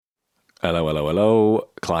Hello, hello, hello.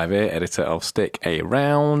 Clive here, editor of Stick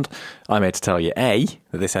Around. I'm here to tell you, A,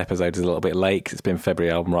 that this episode is a little bit late because it's been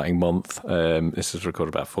February album writing month. This was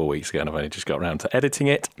recorded about 4 weeks ago and I've only just got around to editing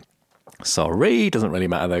it. Sorry, doesn't really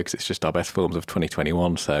matter though because it's just our best films of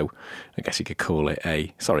 2021, so I guess you could call it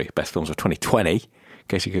best films of 2020. I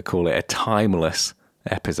guess you could call it a timeless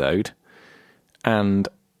episode. And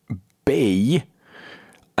B,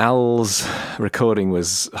 Al's recording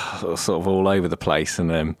was sort of all over the place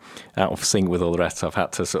and out of sync with all the rest, so I've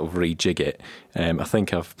had to sort of rejig it. I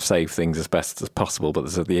think I've saved things as best as possible, but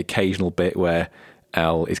there's the occasional bit where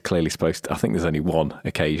Al is clearly supposed to... I think there's only one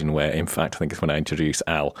occasion where, in fact, I think it's when I introduce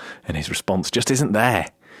Al, and his response just isn't there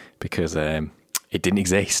because it didn't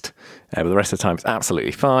exist. But the rest of the time, it's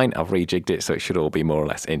absolutely fine. I've rejigged it, so it should all be more or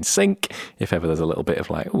less in sync. If ever there's a little bit of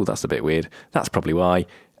like, oh, that's a bit weird, that's probably why.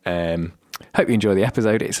 Hope you enjoy the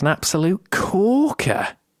episode. It's an absolute corker.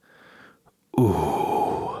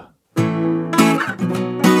 Ooh.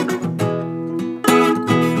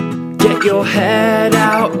 Get your head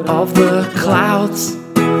out of the clouds.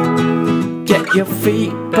 Get your feet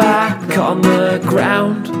back on the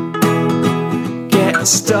ground. Get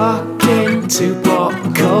stuck into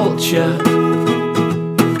pop culture.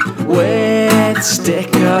 With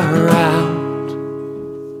Stick Around.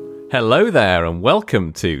 Hello there and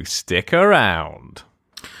welcome to Stick Around,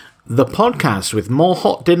 the podcast with more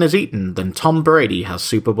hot dinners eaten than Tom Brady has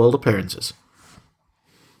Super Bowl appearances.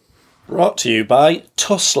 Brought to you by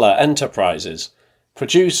Tussler Enterprises,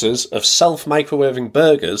 producers of self-microwaving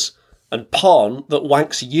burgers and porn that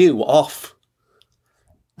wanks you off.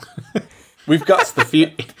 We've got it's the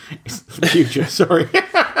future. Sorry.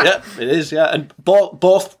 Yeah, it is. Yeah, and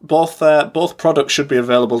both products should be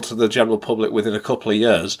available to the general public within a couple of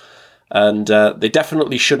years, and they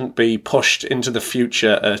definitely shouldn't be pushed into the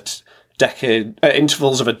future at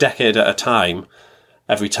intervals of a decade at a time.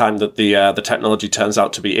 Every time that the technology turns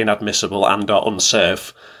out to be inadmissible and or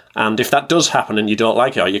unsafe, and if that does happen and you don't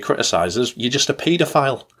like it or you criticise us, you're just a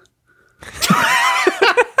paedophile.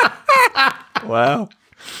 Wow.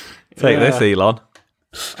 Take this, Elon.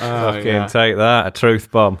 Fucking take that, a truth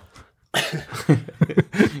bomb.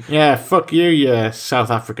 Yeah, fuck you, you South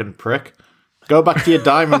African prick. Go back to your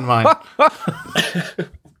diamond mine. Go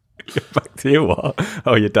back to your what?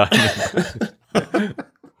 Oh, your diamond.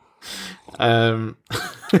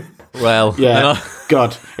 Well, yeah.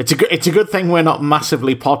 God, it's a good thing we're not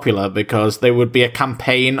massively popular because there would be a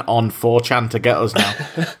campaign on 4chan to get us now.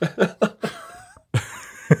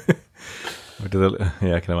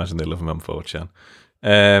 Yeah, I can imagine they love him on 4chan.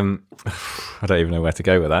 I don't even know where to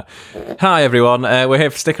go with that. Hi, everyone. We're here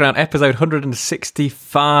for Stick Around, episode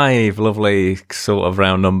 165. Lovely sort of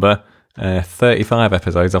round number. 35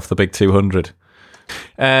 episodes off the big 200.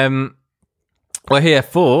 We're here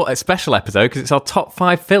for a special episode because it's our top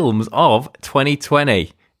 5 films of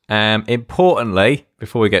 2020. Importantly,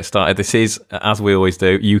 before we get started, this is, as we always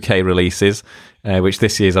do, UK releases, which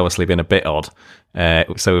this year's obviously been a bit odd.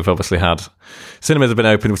 So we've obviously had... Cinemas have been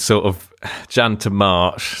open sort of Jan to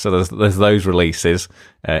March, so there's those releases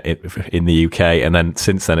in the UK, and then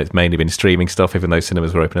since then it's mainly been streaming stuff, even though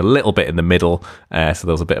cinemas were open a little bit in the middle, so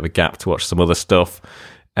there was a bit of a gap to watch some other stuff.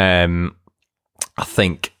 I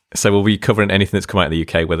think... So we'll be covering anything that's come out in the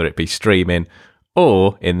UK, whether it be streaming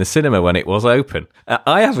or in the cinema when it was open.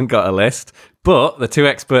 I haven't got a list, but the two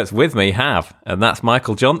experts with me have, and that's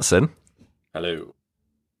Michael Johnson. Hello.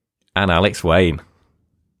 And Alex Wayne.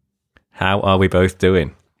 How are we both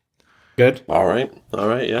doing? Good. All right,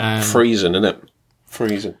 yeah. Freezing, isn't it?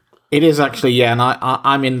 Freezing. It is actually, yeah, and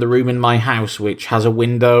I'm in the room in my house which has a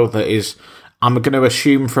window that is, I'm going to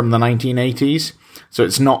assume, from the 1980s. So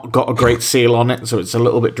it's not got a great seal on it, so it's a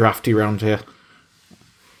little bit drafty around here.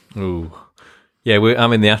 Ooh. Yeah,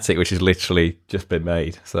 I'm in the attic, which has literally just been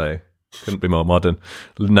made, so couldn't be more modern.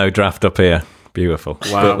 No draft up here. Beautiful.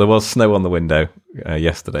 Wow. But there was snow on the window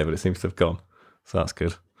yesterday, but it seems to have gone, so that's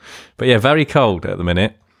good. But yeah, very cold at the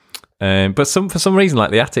minute. But for some reason,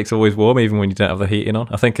 like, the attic's always warm, even when you don't have the heating on.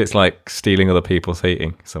 I think it's like stealing other people's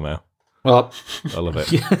heating somehow. Well, I love it.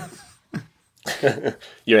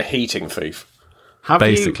 You're a heating thief.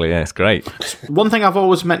 Basically, yeah, it's great. One thing I've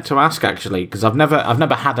always meant to ask, actually, because I've never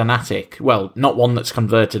had an attic. Well, not one that's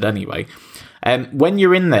converted anyway. When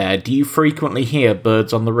you're in there, do you frequently hear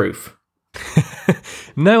birds on the roof?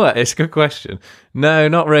 No, it's a good question. No,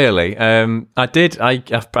 not really. I've spent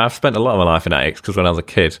a lot of my life in attics because when I was a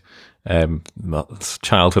kid, my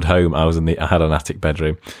childhood home, I had an attic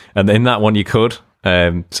bedroom, and in that one you could.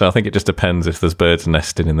 So I think it just depends if there's birds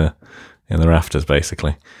nesting in the rafters,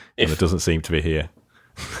 basically. And it doesn't seem to be here.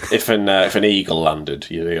 If an eagle landed,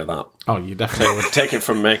 you'd hear that. Oh, you definitely would. Take it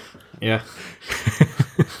from me. Yeah.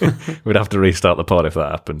 We'd have to restart the pod if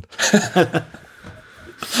that happened.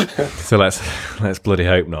 So let's bloody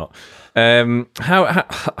hope not.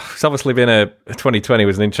 It's obviously been 2020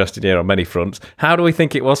 was an interesting year on many fronts. How do we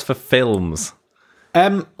think it was for films?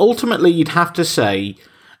 Ultimately, you'd have to say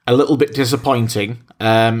a little bit disappointing,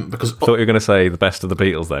 because I thought you were going to say the best of the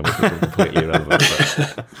Beatles then, which was completely irrelevant.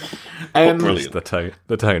 Brilliant.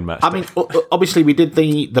 The tone matched. I mean, obviously, we did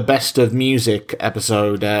the best of music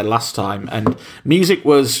episode last time, and music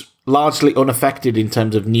was largely unaffected in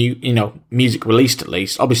terms of new, music released at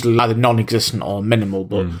least. Obviously, either non-existent or minimal,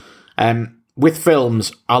 but with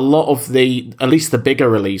films, a lot of at least the bigger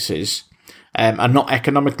releases, are not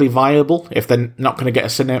economically viable if they're not going to get a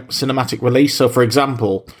cinematic release. So, for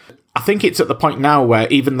example, I think it's at the point now where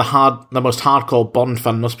even the most hardcore Bond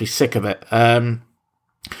fan must be sick of it.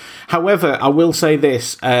 However, I will say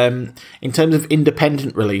this, in terms of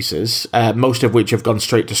independent releases, most of which have gone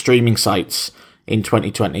straight to streaming sites in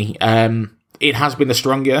 2020, it has been a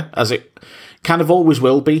strong year, as it kind of always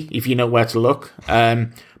will be if you know where to look.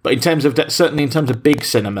 But in terms of certainly in terms of big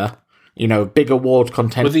cinema, big award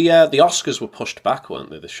content. Well, the Oscars were pushed back, weren't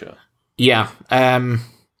they, this year? Yeah. I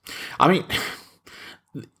mean,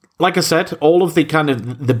 like I said, all of the kind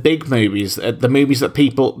of the big movies, the movies that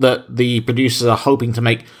the producers are hoping to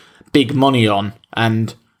make big money on,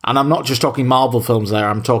 and I'm not just talking Marvel films there,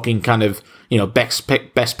 I'm talking kind of, best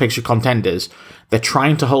picture contenders. They're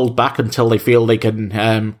trying to hold back until they feel they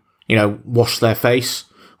can, wash their face,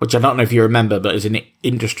 which I don't know if you remember, but is an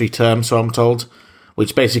industry term, so I'm told,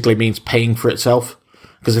 which basically means paying for itself.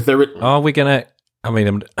 Because if there are we going to, I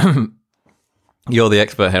mean, you're the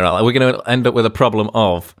expert here, Al. Are we going to end up with a problem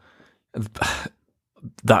of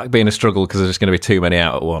that being a struggle because there's just going to be too many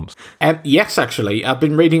out at once? Yes, actually. I've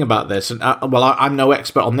been reading about this, and I'm no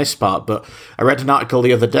expert on this part, but I read an article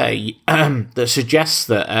the other day that suggests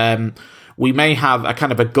that we may have a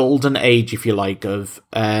kind of a golden age, if you like, of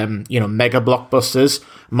mega blockbusters,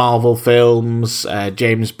 Marvel films,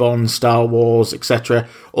 James Bond, Star Wars, etc.,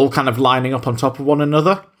 all kind of lining up on top of one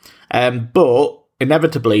another. But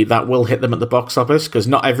inevitably, that will hit them at the box office, because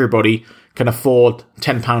not everybody can afford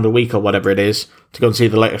 £10 a week or whatever it is to go and see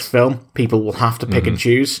the latest film. People will have to pick and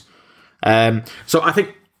choose. So I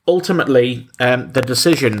think ultimately the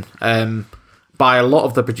decision by a lot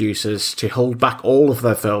of the producers to hold back all of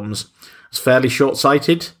their films is fairly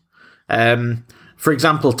short-sighted. For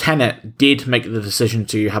example, Tenet did make the decision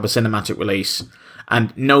to have a cinematic release,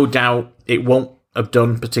 and no doubt it won't have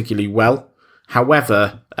done particularly well.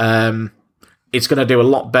 However, it's going to do a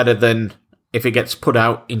lot better than if it gets put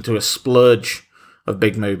out into a splurge of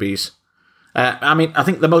big movies. I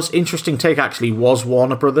think the most interesting take actually was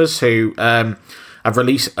Warner Brothers, who have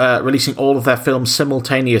releasing all of their films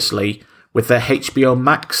simultaneously with their HBO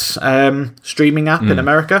Max streaming app in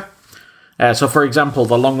America. So, for example,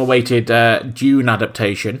 the long-awaited Dune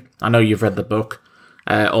adaptation, I know you've read the book,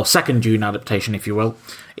 or second Dune adaptation, if you will,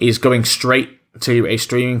 is going straight to a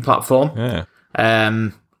streaming platform.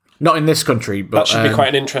 Yeah. Not in this country, but that should be quite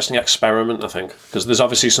an interesting experiment, I think, because there's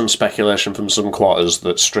obviously some speculation from some quarters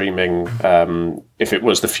that streaming, if it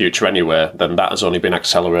was the future anyway, then that has only been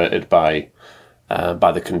accelerated by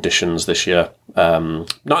the conditions this year.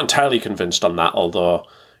 Not entirely convinced on that, although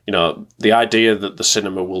the idea that the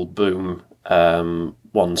cinema will boom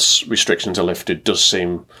once restrictions are lifted does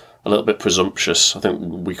seem a little bit presumptuous. I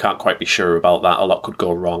think we can't quite be sure about that. A lot could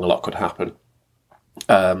go wrong. A lot could happen.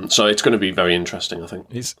 So it's going to be very interesting, I think.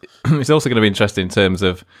 It's also going to be interesting in terms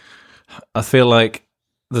of, I feel like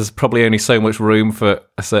there's probably only so much room for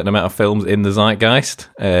a certain amount of films in the zeitgeist,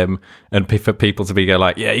 and for people to go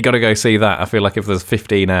like, yeah, you got to go see that. I feel like if there's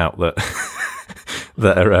 15 out that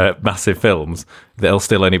that are massive films, there'll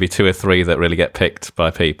still only be 2 or 3 that really get picked by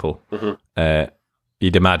people.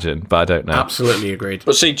 You'd imagine, but I don't know. Absolutely agreed.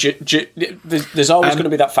 But see, there's always going to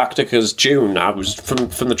be that factor, because June, I was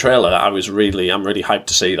from the trailer, I'm really hyped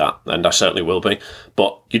to see that, and I certainly will be.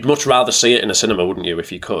 But you'd much rather see it in a cinema, wouldn't you,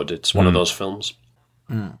 if you could? It's one of those films.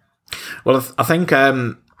 Well, I think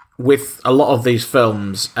with a lot of these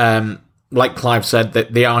films, like Clive said,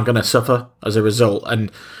 that they are going to suffer as a result.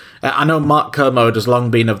 And I know Mark Kermode has long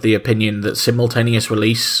been of the opinion that simultaneous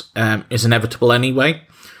release is inevitable anyway.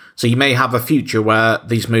 So you may have a future where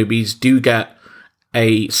these movies do get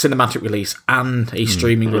a cinematic release and a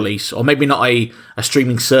streaming release, or maybe not a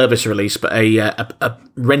streaming service release, but a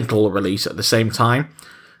rental release at the same time.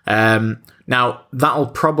 Now, that'll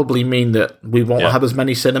probably mean that we won't have as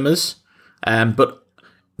many cinemas, but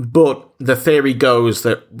the theory goes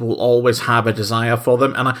that we'll always have a desire for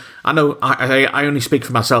them. And I know I only speak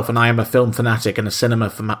for myself, and I am a film fanatic and a cinema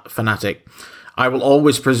fanatic. I will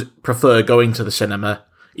always prefer going to the cinema,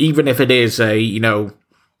 even if it is a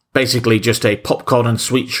basically just a popcorn and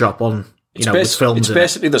sweet shop on, with films. It's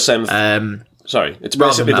basically the same. It's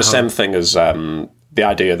basically the same thing as the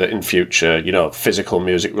idea that in future, physical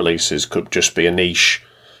music releases could just be a niche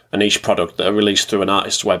product that are released through an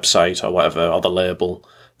artist's website or whatever, or the label,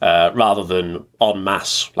 rather than en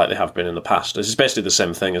masse like they have been in the past. It's basically the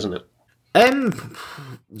same thing, isn't it?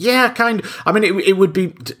 Yeah, kind of. I mean, it would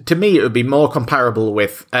be, to me, it would be more comparable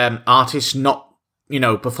with artists not,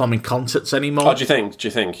 performing concerts anymore. Oh, do you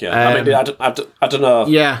think? Yeah. I mean, I don't know.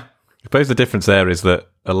 Yeah. I suppose the difference there is that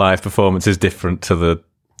a live performance is different to the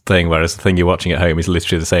thing, whereas the thing you're watching at home is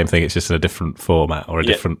literally the same thing. It's just in a different format or a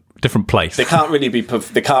different place. They can't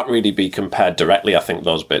really be compared directly, I think,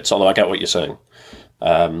 those bits, although I get what you're saying.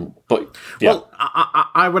 But yeah. Well,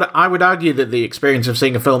 I would argue that the experience of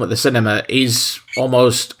seeing a film at the cinema is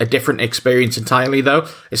almost a different experience entirely, though,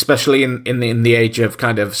 especially in the age of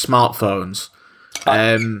kind of smartphones.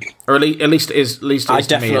 Or at least it is. I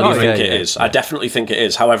definitely think it is. I definitely think it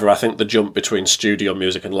is. However, I think the jump between studio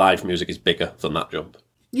music and live music is bigger than that jump.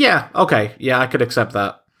 Yeah. Okay. Yeah, I could accept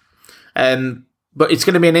that. But it's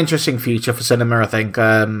going to be an interesting future for cinema, I think.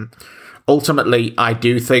 Ultimately, I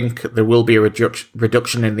do think there will be a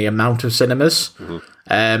reduction in the amount of cinemas.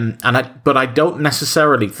 Mm-hmm. But I don't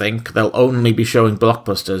necessarily think they'll only be showing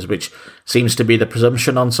blockbusters, which seems to be the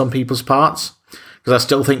presumption on some people's parts. Because I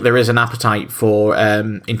still think there is an appetite for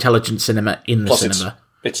intelligent cinema in the cinema.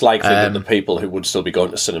 It's likely that the people who would still be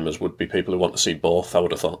going to cinemas would be people who want to see both, I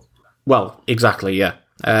would have thought. Well, exactly, yeah.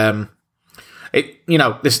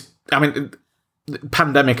 The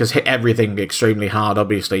pandemic has hit everything extremely hard,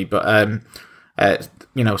 obviously, but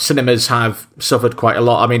cinemas have suffered quite a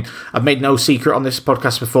lot. I mean, I've made no secret on this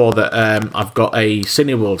podcast before that I've got a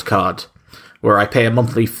Cineworld card where I pay a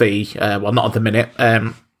monthly fee. Well, not at the minute,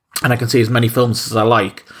 and I can see as many films as I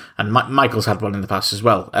like. And Michael's had one in the past as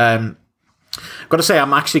well. I've got to say,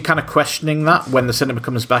 I'm actually kind of questioning that when the cinema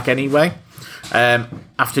comes back anyway.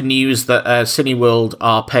 After news that Cineworld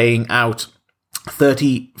are paying out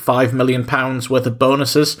 £35 million worth of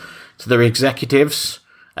bonuses to their executives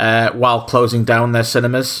while closing down their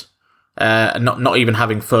cinemas, and not even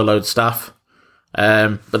having furloughed staff.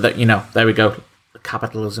 But that, there we go,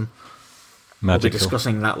 capitalism. Magical. We'll be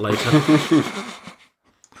discussing that later.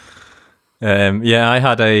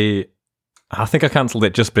 I think I cancelled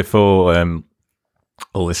it just before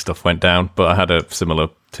all this stuff went down, but I had a similar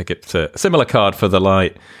card for the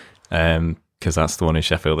Light, because that's the one in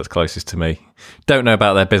Sheffield that's closest to me. Don't know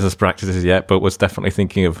about their business practices yet, but was definitely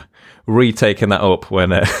thinking of retaking that up when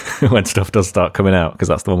when stuff does start coming out, because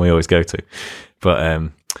that's the one we always go to. But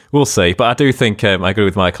we'll see. But I do think, I agree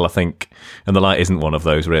with Michael, I think, and the Light isn't one of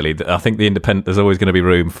those, really. I think the independent, there's always going to be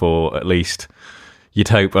room for at least, you'd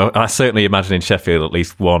hope, I certainly imagine in Sheffield at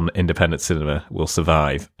least one independent cinema will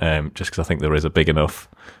survive, just because I think there is a big enough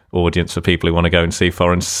audience for people who want to go and see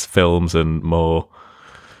foreign films and more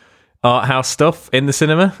art house stuff in the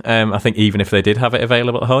cinema. I think even if they did have it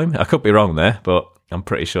available at home, I could be wrong there, but I'm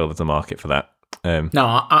pretty sure there's a market for that.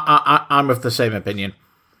 No, I'm of the same opinion.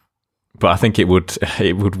 But I think it would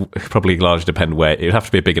probably largely depend where. It would have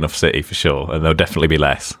to be a big enough city for sure, and there'll definitely be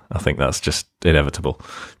less. I think that's just inevitable,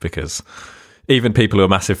 because even people who are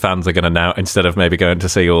massive fans are going to now, instead of maybe going to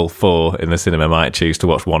see all four in the cinema, might choose to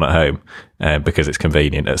watch one at home because it's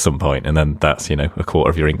convenient at some point, and then that's a quarter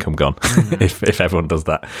of your income gone if everyone does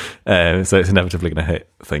that. So it's inevitably going to hit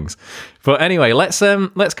things. But anyway, let's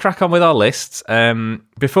crack on with our lists.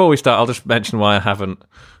 Before we start, I'll just mention why I haven't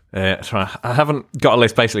got a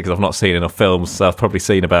list, basically because I've not seen enough films. So I've probably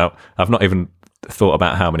seen I've not even thought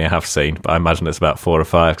about how many I have seen, but I imagine it's about 4 or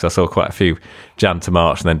 5, because I saw quite a few Jan to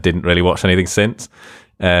March and then didn't really watch anything since.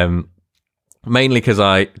 Mainly because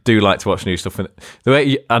I do like to watch new stuff. The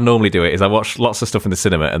way I normally do it is I watch lots of stuff in the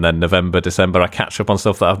cinema, and then November, December, I catch up on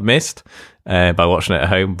stuff that I've missed by watching it at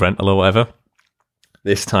home, rental or whatever.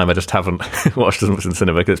 This time I just haven't watched as much in the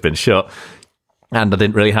cinema because it's been shut. And I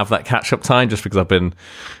didn't really have that catch-up time, just because I've been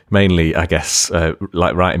mainly, I guess,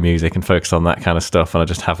 like writing music and focused on that kind of stuff. And I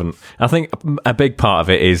just haven't. I think a big part of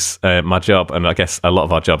it is my job, and I guess a lot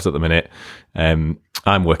of our jobs at the minute. I'm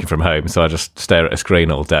working from home, so I just stare at a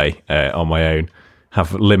screen all day on my own.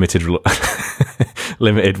 Have limited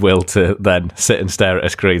will to then sit and stare at a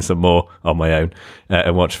screen some more on my own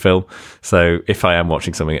and watch film. So if I am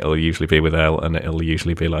watching something, it'll usually be with Elle, and it'll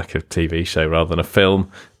usually be like a TV show rather than a film.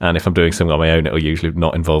 And if I'm doing something on my own, it'll usually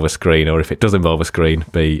not involve a screen, or if it does involve a screen,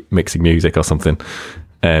 be mixing music or something,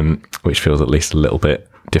 which feels at least a little bit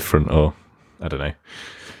different, or I don't know.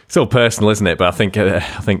 It's all personal, isn't it? But I think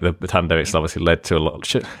the pandemic's obviously led to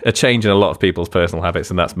a change in a lot of people's personal habits,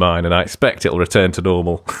 and that's mine. And I expect it'll return to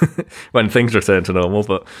normal when things return to normal.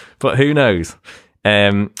 But who knows?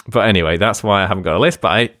 But anyway, that's why I haven't got a list.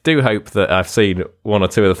 But I do hope that I've seen one or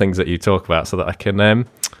two of the things that you talk about so that I can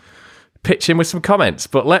pitch in with some comments.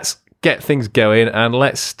 But let's get things going, and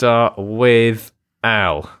let's start with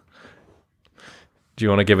Al. Do you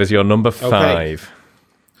want to give us your number 5? Okay.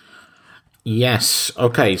 Yes.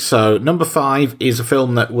 Okay, so number 5 is a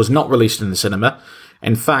film that was not released in the cinema.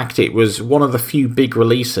 In fact, it was one of the few big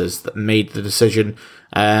releases that made the decision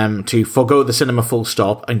to forgo the cinema full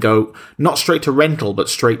stop and go not straight to rental, but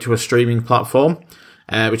straight to a streaming platform,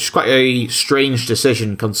 which is quite a strange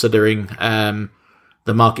decision considering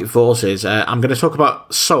the market forces. I'm going to talk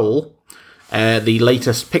about Soul, the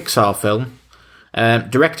latest Pixar film,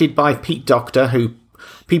 directed by Pete Docter, who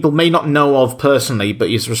people may not know of personally, but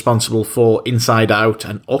he's responsible for Inside Out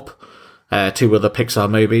and Up, 2 other Pixar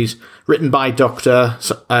movies. Written by Docter,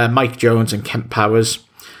 Mike Jones and Kent Powers,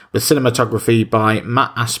 with cinematography by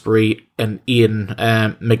Matt Asprey and Ian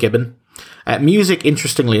McGibbon. Music,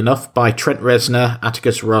 interestingly enough, by Trent Reznor,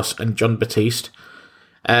 Atticus Ross and Jon Batiste.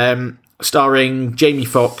 Starring Jamie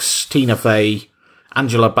Foxx, Tina Fey,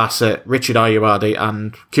 Angela Bassett, Richard Ayoade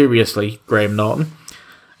and, curiously, Graham Norton.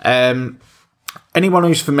 Anyone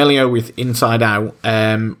who's familiar with Inside Out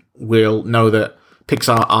will know that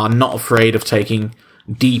Pixar are not afraid of taking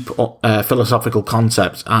deep philosophical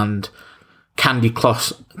concepts and candy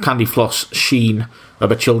floss sheen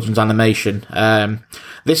of a children's animation.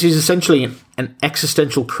 This is essentially an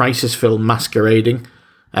existential crisis film masquerading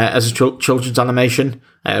as a children's animation,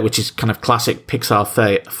 which is kind of classic Pixar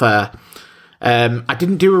fare. I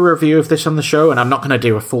didn't do a review of this on the show, and I'm not going to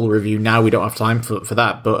do a full review now. We don't have time for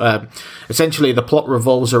that. But essentially, the plot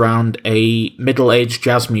revolves around a middle-aged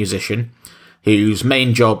jazz musician whose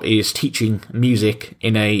main job is teaching music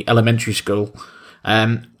in a elementary school.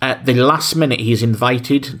 At the last minute, he is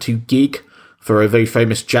invited to gig for a very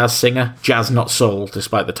famous jazz singer, Jazz Not Soul,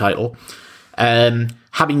 despite the title.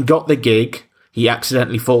 Having got the gig, he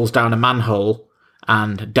accidentally falls down a manhole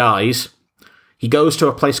and dies. He goes to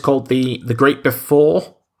a place called the Great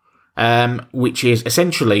Before, which is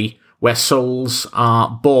essentially where souls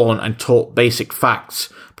are born and taught basic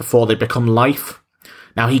facts before they become life.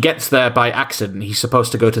 Now, he gets there by accident. He's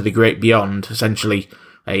supposed to go to the Great Beyond, essentially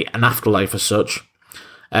an afterlife as such.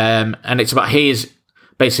 And it's about his,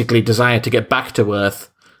 basically, desire to get back to Earth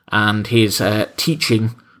and his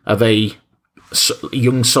teaching of a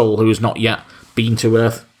young soul who has not yet been to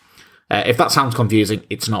Earth. If that sounds confusing,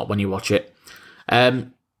 it's not when you watch it.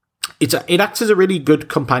 It acts as a really good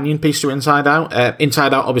companion piece to Inside Out.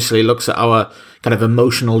 Inside Out obviously looks at our kind of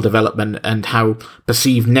emotional development and how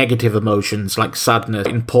perceived negative emotions like sadness are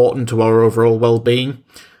important to our overall well-being,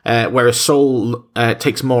 whereas Soul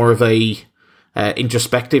takes more of a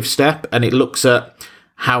introspective step, and it looks at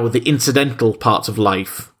how the incidental parts of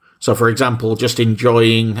life, so for example, just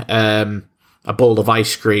enjoying a bowl of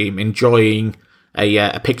ice cream, enjoying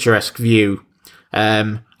a picturesque view,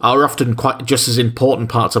 are often quite just as important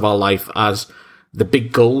parts of our life as the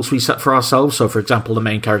big goals we set for ourselves. So, for example, the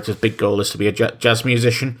main character's big goal is to be a jazz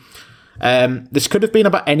musician. This could have been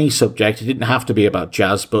about any subject. It didn't have to be about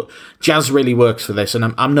jazz, but jazz really works for this.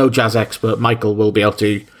 And I'm no jazz expert. Michael will be able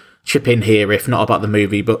to chip in here if not about the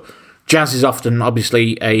movie. But jazz is often,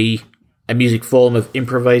 obviously, a music form of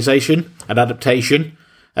improvisation and adaptation,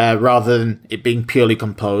 rather than it being purely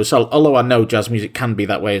composed. Although I know jazz music can be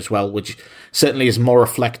that way as well, which certainly is more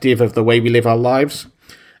reflective of the way we live our lives.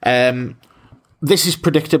 This is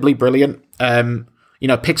predictably brilliant.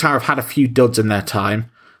 Pixar have had a few duds in their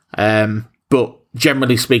time, but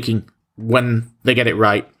generally speaking, when they get it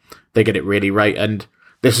right, they get it really right, and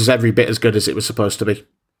this is every bit as good as it was supposed to be.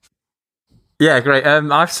 Yeah, great.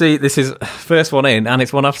 I've seen this is first one in, and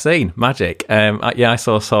it's one I've seen. Magic. I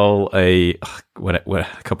saw Soul a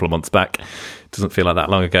couple of months back. Doesn't feel like that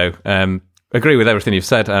long ago. Agree with everything you've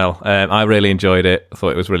said, Al. I really enjoyed it. I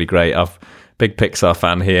thought it was really great. I'm a big Pixar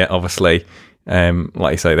fan here, obviously.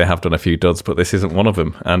 Like you say, they have done a few duds, but this isn't one of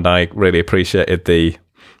them. And I really appreciated the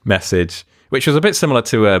message, which was a bit similar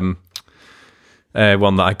to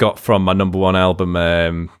one that I got from my number one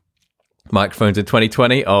album, Microphones in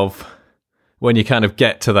 2020, of when you kind of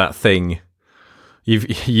get to that thing, you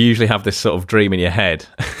usually have this sort of dream in your head.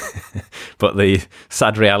 But the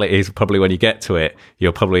sad reality is probably when you get to it,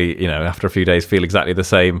 you'll probably, after a few days feel exactly the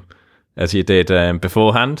same as you did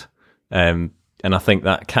beforehand. And I think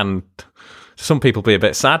that can, to some people, be a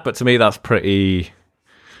bit sad, but to me that's pretty,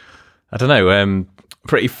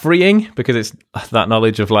 pretty freeing, because it's that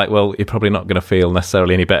knowledge of like, well, you're probably not going to feel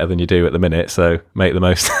necessarily any better than you do at the minute, so make the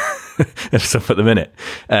most of stuff at the minute.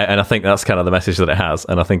 And I think that's kind of the message that it has,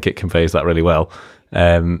 and I think it conveys that really well.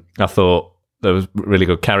 I thought there was really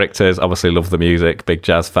good characters. Obviously, love the music. Big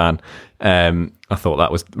jazz fan. I thought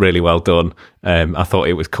that was really well done. I thought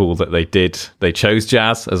it was cool that they chose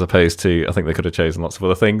jazz as opposed to, I think they could have chosen lots of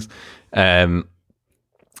other things. And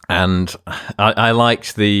I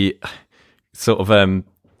liked the sort of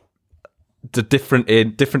the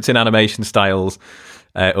difference in animation styles.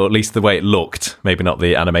 Or at least the way it looked, maybe not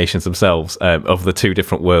the animations themselves, of the two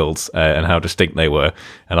different worlds and how distinct they were.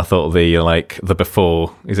 And I thought the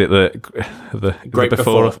before, is it the Great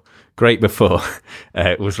Before? Great Before,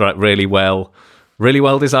 it was really well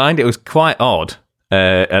designed. It was quite odd.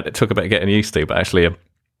 And it took a bit of getting used to, but actually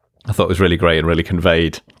I thought it was really great and really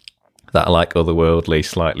conveyed that otherworldly,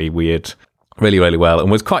 slightly weird, really, really well,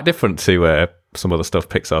 and was quite different to some other stuff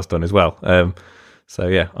Pixar's done as well. So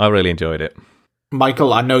yeah, I really enjoyed it.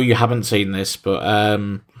 Michael, I know you haven't seen this, but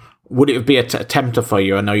would it be a tempter for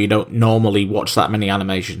you? I know you don't normally watch that many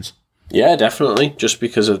animations. Yeah, definitely. Just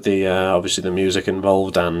because of the obviously the music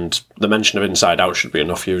involved, and the mention of Inside Out should be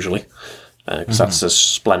enough usually, because that's a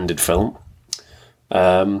splendid film.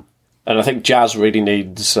 And I think jazz really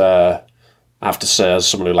needs, I have to say, as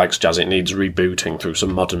someone who likes jazz, it needs rebooting through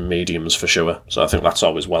some modern mediums for sure. So I think that's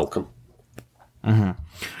always welcome. I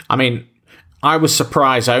mean, I was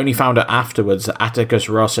surprised. I only found out afterwards that Atticus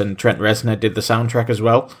Ross and Trent Reznor did the soundtrack as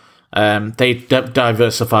well. They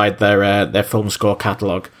diversified their film score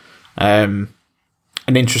catalogue. An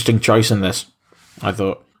interesting choice in this, I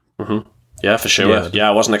thought. Mm-hmm. Yeah, for sure. Yeah,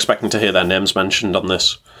 I wasn't expecting to hear their names mentioned on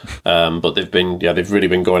this, but they've really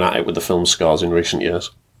been going at it with the film scores in recent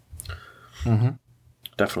years. Mm-hmm.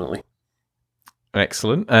 Definitely.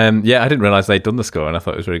 Excellent. I didn't realise they'd done the score, and I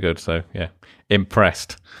thought it was really good. So yeah,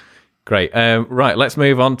 impressed. Great. Right, let's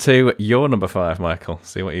move on to your number 5, Michael.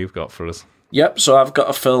 See what you've got for us. Yep, so I've got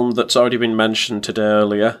a film that's already been mentioned today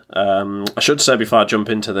earlier. I should say before I jump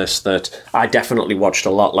into this that I definitely watched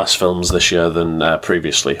a lot less films this year than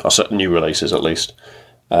previously, or certain new releases at least.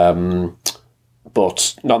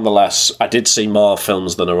 But nonetheless, I did see more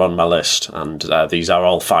films than are on my list, and these are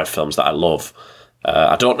all 5 films that I love.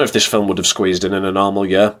 I don't know if this film would have squeezed in a normal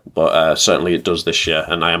year, but certainly it does this year,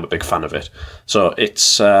 and I am a big fan of it. So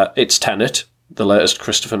it's Tenet, the latest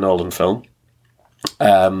Christopher Nolan film.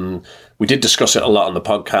 We did discuss it a lot on the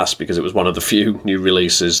podcast because it was one of the few new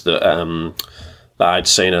releases that I'd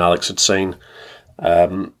seen and Alex had seen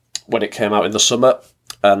when it came out in the summer.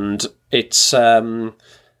 And it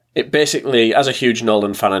basically, as a huge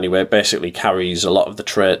Nolan fan anyway, basically carries a lot of the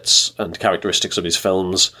traits and characteristics of his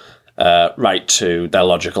films right to their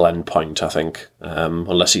logical endpoint, I think,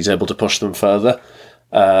 unless he's able to push them further.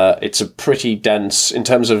 It's a pretty dense, in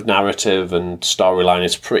terms of narrative and storyline,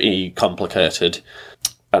 it's pretty complicated.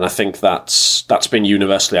 And I think that's been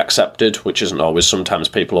universally accepted, which isn't always. Sometimes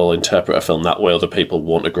people will interpret a film that way, other people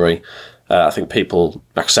won't agree. I think people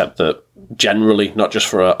accept that generally, not just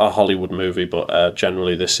for a Hollywood movie, but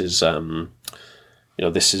generally this is,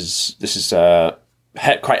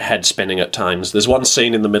 quite head spinning at times. There's one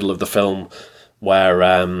scene in the middle of the film where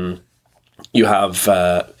you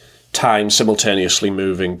have time simultaneously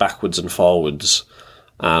moving backwards and forwards.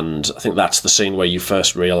 And I think that's the scene where you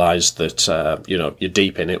first realise that you're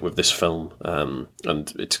deep in it with this film, and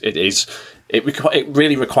it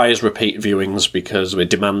really requires repeat viewings because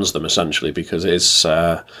it demands them essentially. Because it's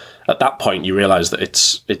at that point you realise that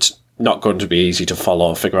it's not going to be easy to follow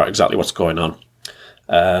or figure out exactly what's going on.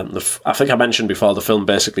 I think I mentioned before the film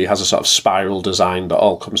basically has a sort of spiral design that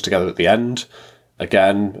all comes together at the end.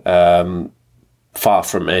 Again, far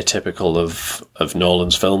from atypical of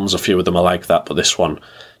Nolan's films. A few of them are like that, but this one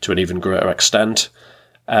to an even greater extent.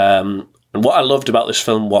 And what I loved about this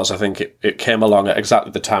film was I think it came along at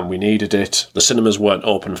exactly the time we needed it. The cinemas weren't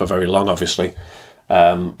open for very long, obviously,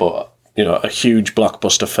 but a huge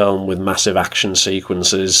blockbuster film with massive action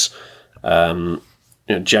sequences,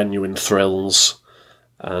 genuine thrills,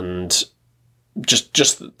 and just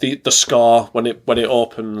the score when it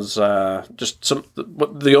opens, just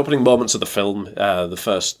the opening moments of the film, the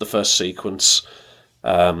first sequence,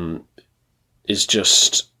 is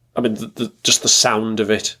just, I mean, just the sound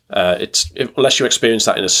of it. Unless you experience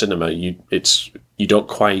that in a cinema, you don't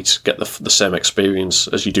quite get the same experience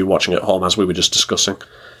as you do watching at home, as we were just discussing.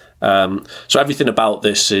 So everything about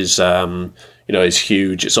this is is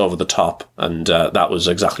huge. It's over the top, and that was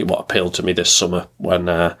exactly what appealed to me this summer when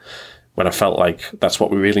I felt like that's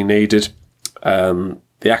what we really needed.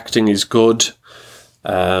 The acting is good.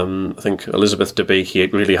 I think Elizabeth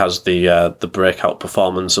Debicki really has the breakout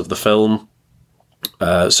performance of the film,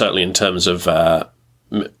 certainly in terms of sort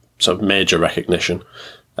of major recognition.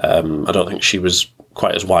 I don't think she was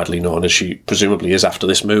quite as widely known as she presumably is after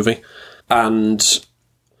this movie. And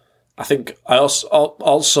I think I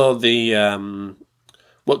also the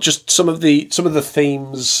just some of the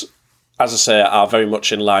themes, as I say, are very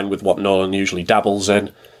much in line with what Nolan usually dabbles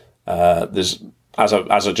in. There's, as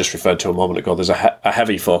I just referred to a moment ago, there's a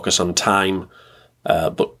heavy focus on time,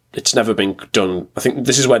 but it's never been done. I think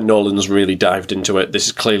this is when Nolan's really dived into it. This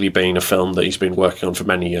has clearly been a film that he's been working on for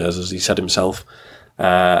many years, as he said himself,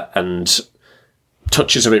 and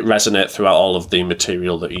touches of it resonate throughout all of the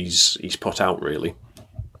material that he's put out, really.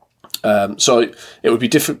 So it would be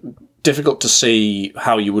difficult to see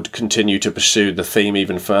how you would continue to pursue the theme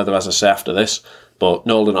even further, as I say, after this. But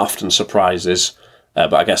Nolan often surprises.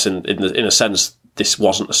 But I guess in a sense, this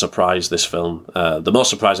wasn't a surprise, this film. The most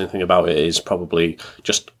surprising thing about it is probably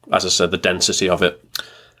just, as I said, the density of it.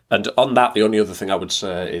 And on that, the only other thing I would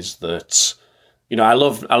say is that, I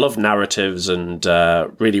love narratives and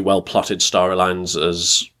really well-plotted storylines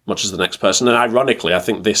as much as the next person. And ironically, I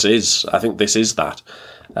think this is that.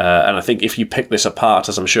 And I think if you pick this apart,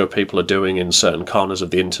 as I'm sure people are doing in certain corners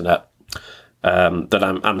of the internet,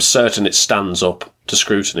 that I'm certain it stands up to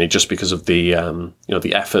scrutiny just because of the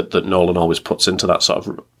the effort that Nolan always puts into that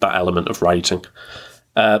that element of writing.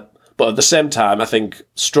 But at the same time, I think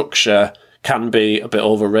structure can be a bit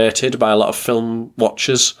overrated by a lot of film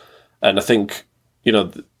watchers, and I think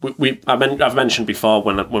I've mentioned before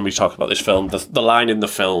when we talk about this film, the line in the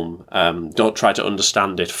film, "Don't try to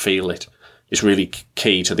understand it, feel it," is really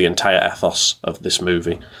key to the entire ethos of this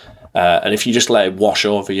movie. And if you just let it wash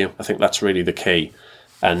over you, I think that's really the key.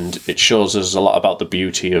 And it shows us a lot about the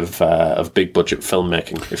beauty of big budget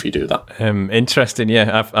filmmaking if you do that. Interesting,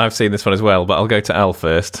 yeah. I've seen this one as well, but I'll go to Al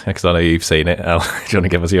first because I know you've seen it. Al, do you want to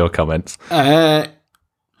give us your comments?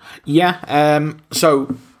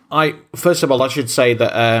 So first of all, I should say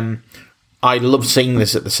that I love seeing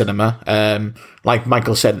this at the cinema. Like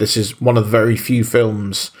Michael said, this is one of the very few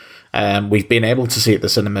films we've been able to see at the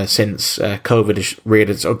cinema since COVID has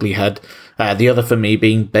reared its ugly head. The other for me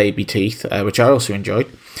being Baby Teeth, which I also enjoyed.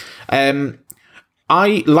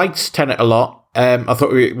 I liked Tenet a lot. I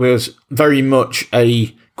thought it was very much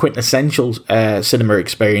a quintessential cinema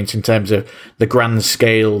experience in terms of the grand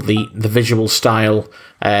scale, the visual style,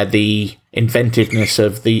 the inventiveness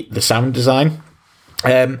of the sound design.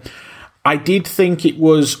 I did think it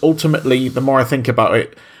was ultimately, the more I think about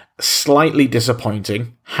it, slightly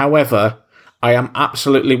disappointing. However, I am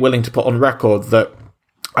absolutely willing to put on record that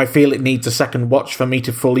I feel it needs a second watch for me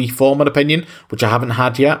to fully form an opinion, which I haven't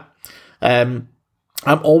had yet. I'm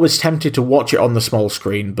always tempted to watch it on the small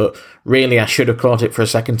screen, but really I should have caught it for a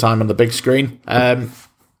second time on the big screen. I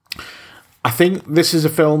think this is a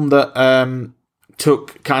film that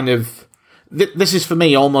took kind of... This is for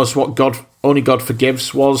me almost what Only God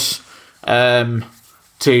Forgives was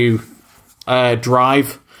to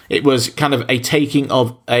Drive. It was kind of a taking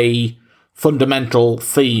of a fundamental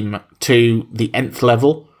theme to the nth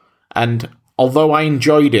level. And although I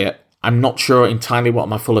enjoyed it, I'm not sure entirely what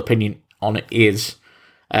my full opinion on it is.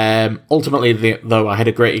 Ultimately, though, I had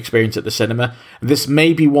a great experience at the cinema. This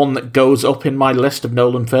may be one that goes up in my list of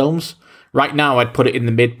Nolan films. Right now, I'd put it in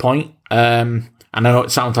the midpoint. And I know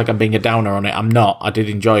it sounds like I'm being a downer on it. I'm not. I did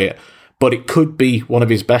enjoy it. But it could be one of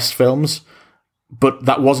his best films. But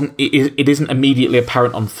that wasn't. It isn't immediately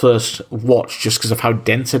apparent on first watch just because of how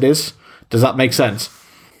dense it is. Does that make sense?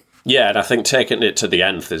 Yeah, and I think taking it to the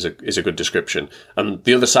nth is a good description. And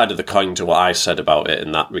the other side of the coin to what I said about it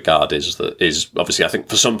in that regard is obviously I think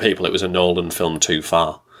for some people it was a Nolan film too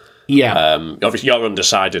far. Yeah. Obviously you're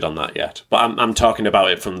undecided on that yet, but I'm talking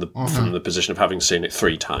about it from the position of having seen it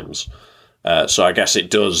 3 times. So I guess it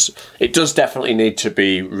does definitely need to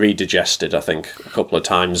be redigested, I think, a couple of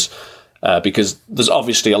times. Because there's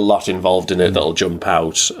obviously a lot involved in it that'll jump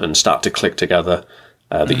out and start to click together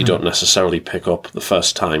that you don't necessarily pick up the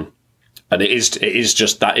first time, and it is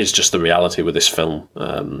just the reality with this film.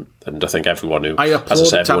 And I think everyone who,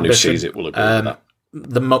 everyone who sees it will agree with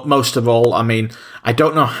that. Most of all, I mean, I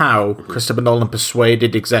don't know how Christopher Nolan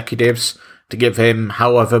persuaded executives to give him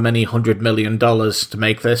however many $100 million to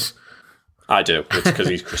make this. I do. It's because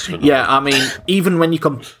he's Christopher Nolan. Yeah, I mean, even when you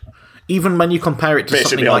compare it to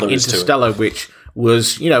basically something like Interstellar, which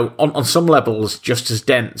was, on some levels just as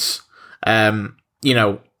dense,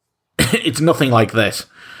 it's nothing like this.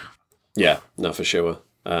 Yeah, no, for sure.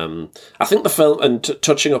 I think the film, and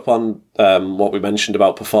touching upon what we mentioned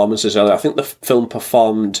about performances earlier, I think the film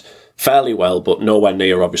performed fairly well, but nowhere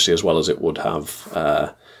near, obviously, as well as it would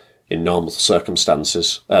have in normal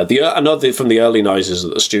circumstances. I know from the early noises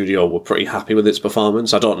that the studio were pretty happy with its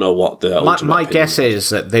performance. I don't know what the my guess is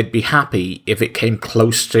that they'd be happy if it came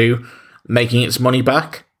close to making its money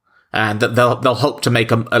back, and that they'll hope to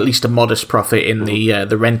make at least a modest profit in the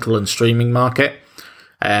rental and streaming market.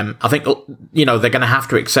 I think, you know, they're going to have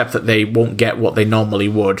to accept that they won't get what they normally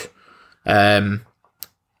would. And,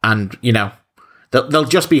 you know, they'll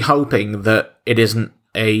just be hoping that it isn't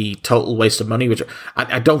a total waste of money, which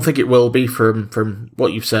I don't think it will be from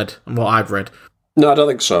what you've said and what I've read. No, I don't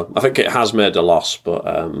think so. I think it has made a loss, but,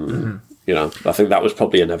 you know, I think that was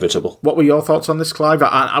probably inevitable. What were your thoughts on this, Clive?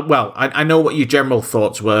 I know what your general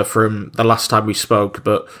thoughts were from the last time we spoke,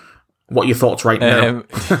 but what are your thoughts right now?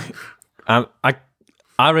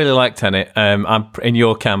 I really like Tenet. I'm in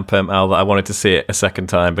your camp, Al, that I wanted to see it a second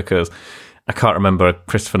time because I can't remember a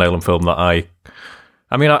Christopher Nolan film that I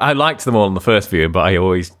liked them all in the first viewing, but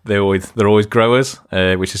they're always growers,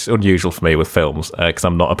 which is unusual for me with films because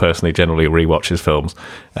I'm not a person who generally rewatches films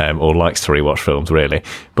or likes to rewatch films really.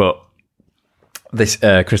 But this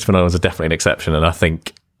Christopher Nolan's definitely an exception, and I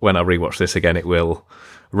think when I rewatch this again, it will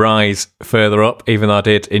rise further up, even though I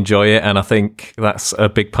did enjoy it. And I think that's a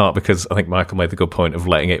big part because I think Michael made the good point of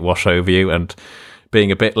letting it wash over you and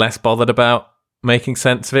being a bit less bothered about making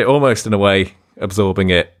sense of it, almost in a way absorbing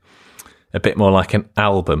it a bit more like an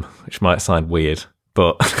album, which might sound weird,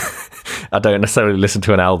 but I don't necessarily listen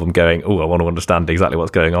to an album going, oh, I want to understand exactly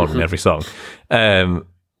what's going on in every song.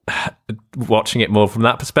 Watching it more from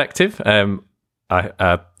that perspective,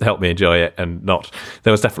 I helped me enjoy it, and not.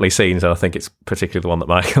 There was definitely scenes, and I think it's particularly the one that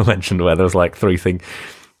Michael mentioned, where there was like three things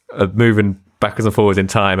moving backwards and forwards in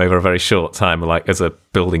time over a very short time, like as a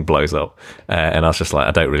building blows up, and I was just like,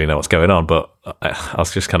 I don't really know what's going on, but I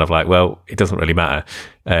was just kind of like, well, it doesn't really matter.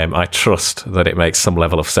 I trust that it makes some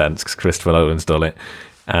level of sense because Christopher Nolan's done it,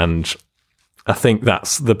 and I think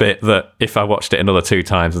that's the bit that if I watched it another 2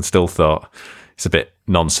 times and still thought it's a bit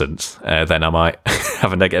nonsense, then I might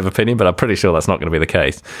have a negative opinion, but I'm pretty sure that's not going to be the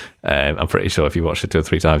case. I'm pretty sure if you watch it 2 or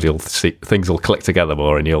 3 times, you'll see things will click together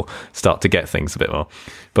more and you'll start to get things a bit more.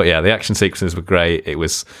 But yeah, the action sequences were great.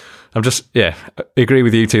 I agree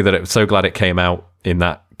with you two that I'm so glad it came out in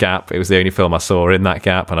that gap. It was the only film I saw in that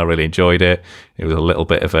gap and I really enjoyed it. It was a little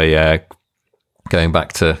bit of a going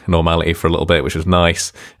back to normality for a little bit, which was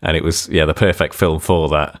nice. And it was, the perfect film for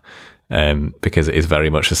that. Because it is very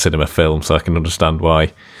much a cinema film, so I can understand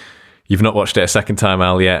why you've not watched it a second time,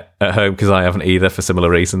 Al, yet at home, because I haven't either for similar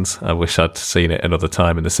reasons. I wish I'd seen it another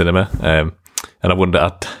time in the cinema, and I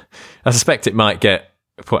wonder. I suspect it might get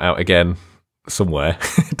put out again somewhere,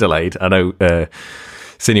 delayed. I know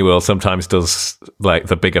Cineworld sometimes does like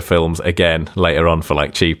the bigger films again later on for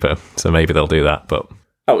like cheaper, so maybe they'll do that. But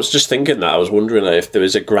I was just thinking that. I was wondering if there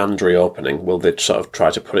is a grand reopening, will they sort of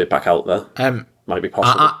try to put it back out there? Might be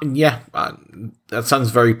possible. That sounds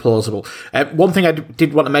very plausible. One thing I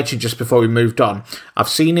did want to mention just before we moved on, I've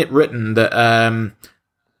seen it written that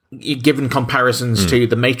given comparisons to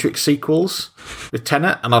the Matrix sequels with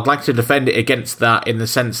Tenet, and I'd like to defend it against that in the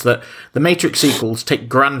sense that the Matrix sequels take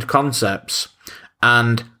grand concepts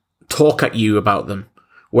and talk at you about them,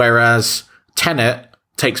 whereas Tenet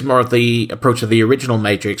takes more of the approach of the original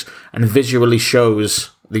Matrix and visually shows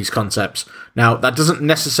these concepts. Now, that doesn't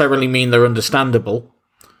necessarily mean they're understandable,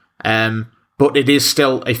 but it is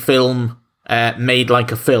still a film made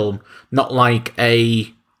like a film, not like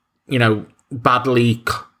a, badly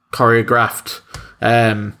choreographed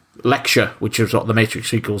lecture, which is what the Matrix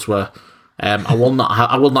sequels were. I will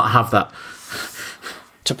not have that.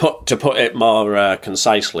 To put it more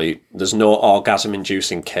concisely, there's no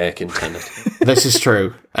orgasm-inducing cake in Tenet. This is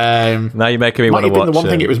true. Now you're making me want to watch. The one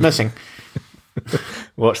thing it was missing.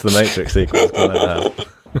 Watch the Matrix sequels.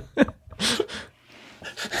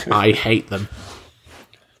 I hate them.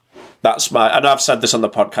 That's my. And I've said this on the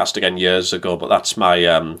podcast again years ago, but that's my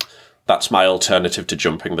alternative to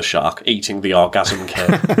jumping the shark: eating the orgasm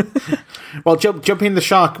cake. Well, jumping the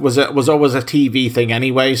shark was always a TV thing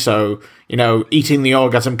anyway, so eating the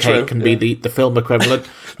orgasm cake can be the film equivalent.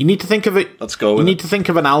 You need to think of it. Let's go. You need to think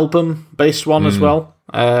of an album-based one as well.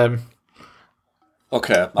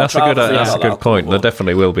 Okay, that's a good point. There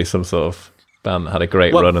definitely will be some sort of band that had a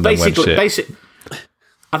great run and then went shit.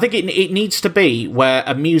 I think it needs to be where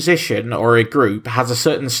a musician or a group has a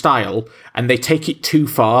certain style and they take it too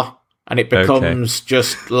far and it becomes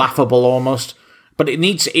just laughable almost. But it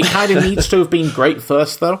kind of needs to have been great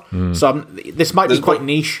first, though. So this might be quite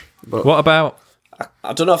niche. But what about?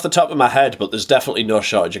 I don't know off the top of my head, but there's definitely no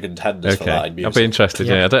shortage of contenders for that in music. I'd be interested.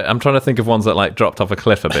 Yeah, I'm trying to think of ones that like dropped off a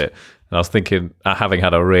cliff a bit. And I was thinking, having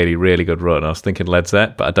had a really, really good run, I was thinking Led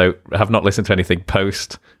Zepp, but I have not listened to anything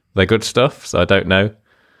post their good stuff, so I don't know.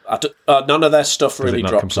 None of their stuff really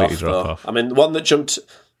drops off. I mean, the one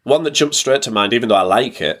that jumped straight to mind, even though I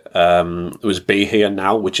like it, was Be Here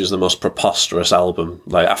Now, which is the most preposterous album,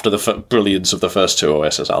 like after the brilliance of the first 2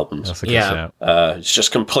 Oasis albums. That's a good shout. It's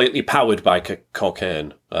just completely powered by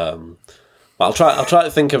cocaine. I'll try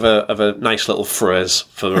to think of a nice little phrase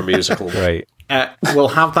for a musical. Great. We'll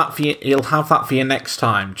have that for you. He'll have that for you next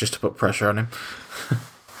time, just to put pressure on him.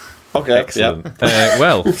 Okay, Excellent. yeah.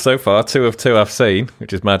 Well, so far 2 of 2 I've seen,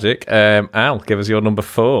 which is magic. Al, give us your number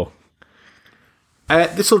 4.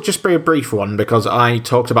 This will just be a brief one because I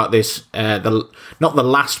talked about this not the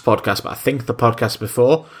last podcast, but I think the podcast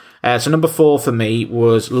before. So number 4 for me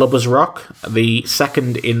was Lovers Rock, the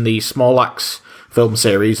second in the Small Axe film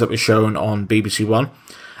series that was shown on BBC One.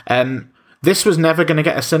 This was never going to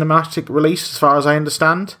get a cinematic release, as far as I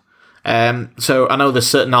understand. So I know there's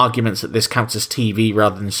certain arguments that this counts as TV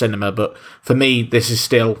rather than cinema, but for me, this is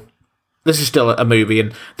still a movie,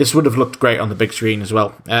 and this would have looked great on the big screen as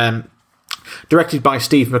well. Directed by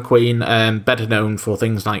Steve McQueen, better known for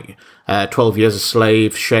things like 12 Years a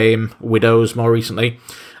Slave, Shame, Widows more recently.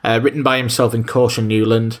 Written by himself in Caution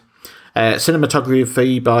Newland.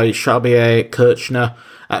 Cinematography by Xavier Kirchner.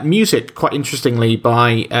 Music, quite interestingly,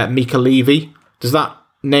 by Mika Levy. Does that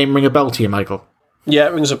name ring a bell to you, Michael? Yeah,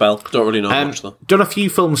 it rings a bell. Don't really know much, though. Done a few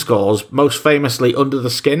film scores, most famously Under the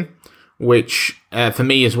Skin, which for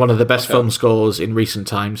me is one of the best film scores in recent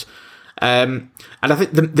times. And I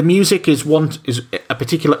think the music is a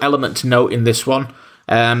particular element to note in this one.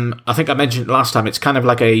 I think I mentioned it last time. It's kind of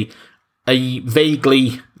like a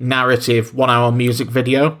vaguely narrative 1-hour music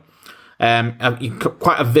video.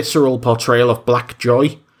 Quite a visceral portrayal of black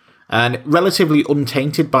joy, and relatively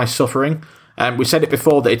untainted by suffering. We said it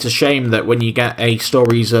before that it's a shame that when you get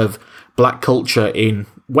stories of black culture in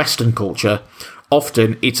Western culture,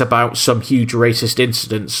 often it's about some huge racist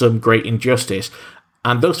incident, some great injustice.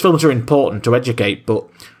 And those films are important to educate, but,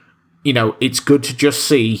 it's good to just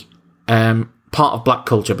see part of black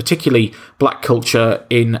culture, particularly black culture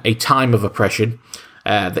in a time of oppression,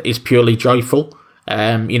 that is purely joyful.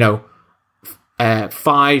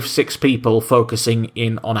 5-6 people focusing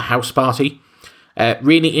in on a house party.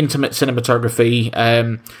 Really intimate cinematography.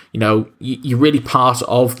 You're really part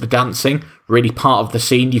of the dancing, really part of the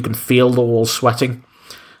scene. You can feel the walls sweating.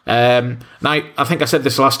 Now, I think I said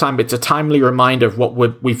this last time, but it's a timely reminder of what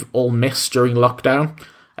we've all missed during lockdown,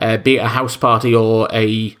 be it a house party or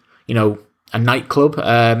a nightclub.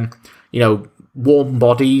 Warm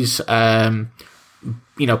bodies,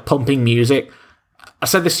 pumping music. I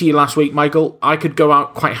said this to you last week, Michael. I could go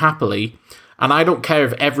out quite happily, and I don't care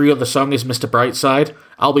if every other song is Mr. Brightside.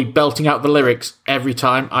 I'll be belting out the lyrics every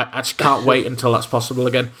time. I just can't wait until that's possible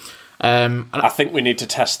again. I think we need to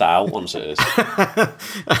test that out once it is.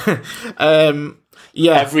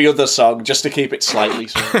 Yeah. Every other song, just to keep it slightly.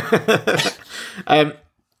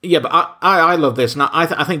 Yeah, but I love this, and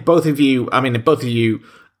I think both of you,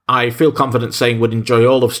 I feel confident saying would enjoy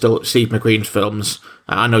all of Steve McQueen's films.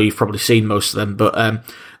 I know you've probably seen most of them, but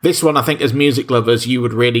this one, I think, as music lovers, you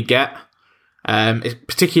would really get,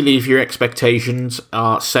 particularly if your expectations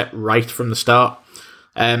are set right from the start.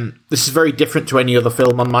 This is very different to any other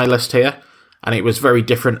film on my list here, and it was very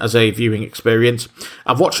different as a viewing experience.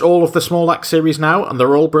 I've watched all of the Small Axe series now, and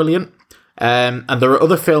they're all brilliant. And there are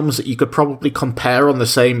other films that you could probably compare on the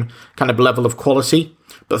same kind of level of quality,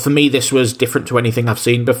 but for me, this was different to anything I've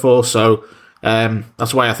seen before, so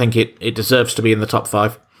that's why I think it deserves to be in the top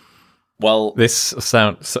 5. Well, This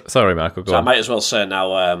sounds... Sorry, Michael, go so on. I might as well say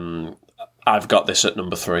now, I've got this at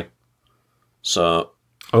number 3. So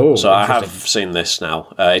I have seen this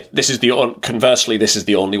now. Conversely, this is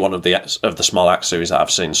the only one of the Small Axe series that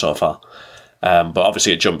I've seen so far. But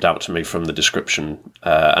obviously, it jumped out to me from the description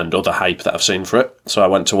and other hype that I've seen for it. So I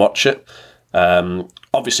went to watch it.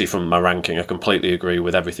 Obviously, from my ranking, I completely agree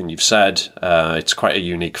with everything you've said. It's quite a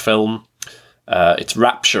unique film. It's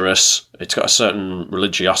rapturous. It's got a certain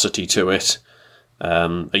religiosity to it.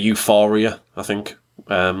 A euphoria, I think,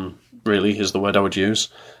 really is the word I would use.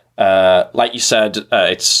 Like you said,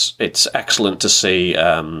 it's excellent to see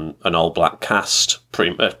an all-black cast,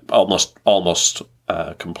 almost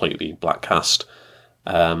completely black cast.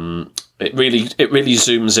 It really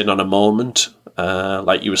zooms in on a moment.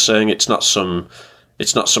 Like you were saying, it's not some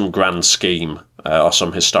grand scheme or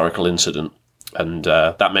some historical incident, and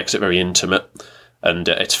that makes it very intimate. And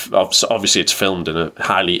it's obviously filmed in a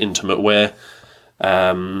highly intimate way.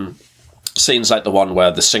 Scenes like the one where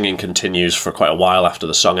the singing continues for quite a while after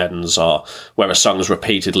the song ends, or where a song is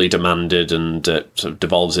repeatedly demanded and sort of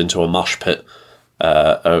devolves into a mosh pit,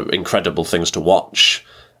 are incredible things to watch.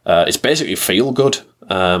 It's basically feel good,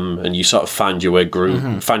 and you sort of find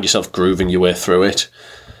yourself grooving your way through it.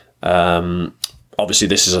 Obviously,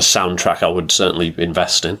 this is a soundtrack I would certainly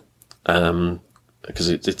invest in, because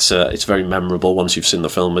it's very memorable once you've seen the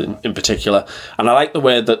film in particular. And I like the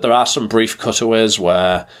way that there are some brief cutaways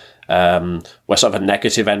where where sort of a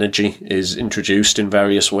negative energy is introduced in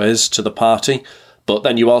various ways to the party. But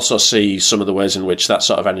then you also see some of the ways in which that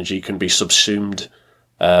sort of energy can be subsumed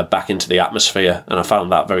back into the atmosphere, and I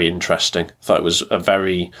found that very interesting. I thought it was a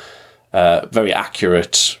very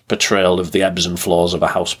accurate portrayal of the ebbs and flows of a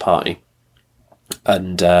house party.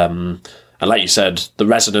 And like you said, the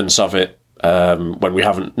resonance of it, when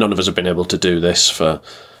none of us have been able to do this for,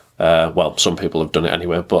 some people have done it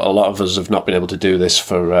anyway, but a lot of us have not been able to do this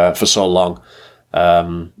for so long.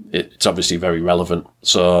 It's obviously very relevant.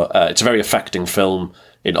 So it's a very affecting film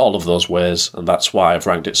in all of those ways, and that's why I've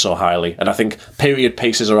ranked it so highly. And I think period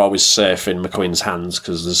pieces are always safe in McQueen's hands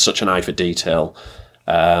because there's such an eye for detail.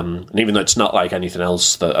 And even though it's not like anything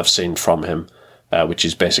else that I've seen from him, which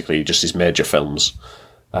is basically just his major films,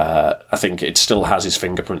 I think it still has his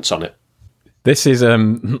fingerprints on it. This is I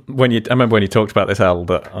remember when you talked about this, Al,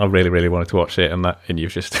 that I really, really wanted to watch it, and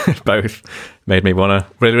you've just both made me want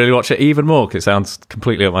to really, really watch it even more because it sounds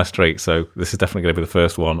completely up my street. So this is definitely going to be the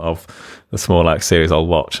first one of the Small Axe series I'll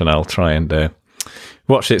watch, and I'll try and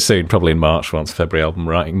watch it soon, probably in March once February album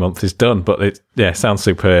writing month is done. But it sounds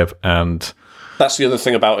superb, and that's the other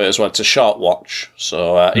thing about it as well. It's a short watch,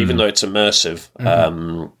 so even though it's immersive,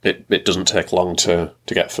 it doesn't take long to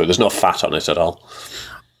get through. There's no fat on it at all.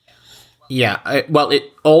 Yeah,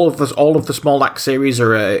 all of the Small Axe series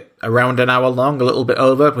are around an hour long, a little bit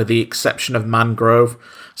over, with the exception of Mangrove.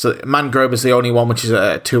 So Mangrove is the only one which is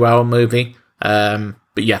a 2-hour movie. But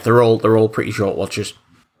yeah, they're all pretty short watches.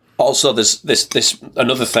 Also, there's this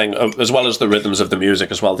another thing, as well as the rhythms of the music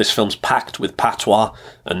as well. This film's packed with patois,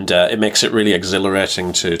 and it makes it really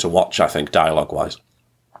exhilarating to watch, I think, dialogue-wise.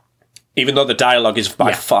 Even though the dialogue is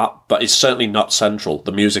by far, but it's certainly not central.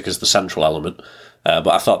 The music is the central element. But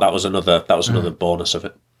I thought that was another bonus of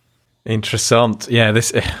it. Interessant. Yeah,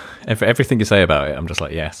 this everything you say about it, I'm just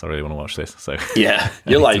like, yes, I really want to watch this. So yeah,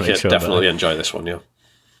 you'll like it. Definitely enjoy this one. Yeah,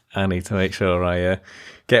 I need to make sure I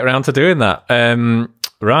get around to doing that.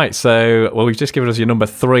 Right. So, we've just given us your number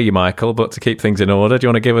 3, Michael. But to keep things in order, do you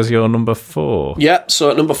want to give us your number 4? Yeah.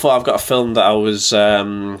 So at number 4, I've got a film that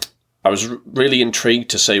I was really intrigued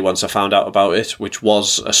to see once I found out about it, which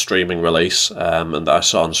was a streaming release, and that I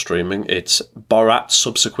saw on streaming. It's Borat's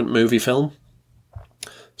subsequent movie film.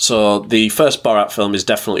 So the first Borat film is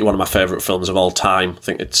definitely one of my favourite films of all time. I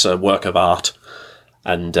think it's a work of art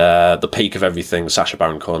and the peak of everything Sacha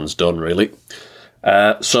Baron Cohen's done, really.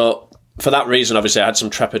 So for that reason, obviously, I had some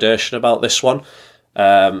trepidation about this one.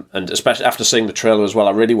 And especially after seeing the trailer as well,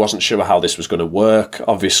 I really wasn't sure how this was going to work,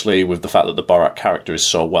 obviously, with the fact that the Borat character is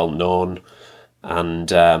so well known. And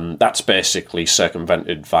that's basically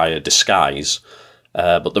circumvented via disguise.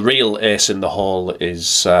 But the real ace in the hole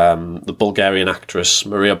is the Bulgarian actress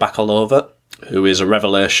Maria Bakalova, who is a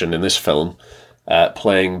revelation in this film,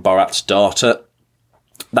 playing Borat's daughter.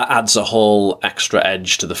 That adds a whole extra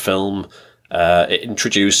edge to the film. It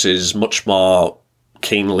introduces much more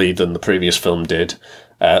keenly than the previous film did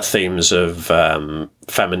themes of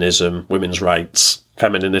feminism, women's rights,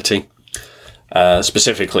 femininity,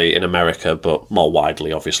 specifically in America, but more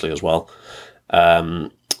widely, obviously, as well.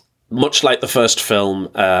 Much like the first film,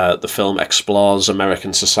 the film explores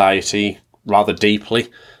American society rather deeply.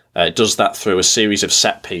 It does that through a series of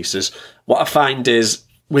set pieces. What I find is,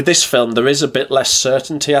 with this film, there is a bit less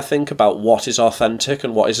certainty, I think, about what is authentic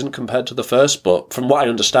and what isn't compared to the first. But from what I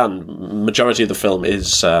understand, majority of the film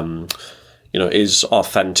is, is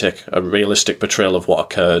authentic, a realistic portrayal of what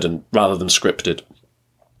occurred, and rather than scripted.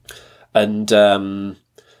 And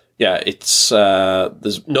it's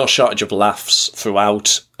there's no shortage of laughs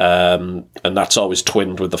throughout, and that's always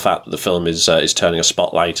twinned with the fact that the film is turning a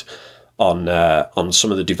spotlight on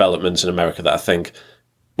some of the developments in America that I think,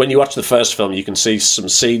 when you watch the first film, you can see some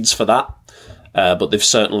seeds for that, but they've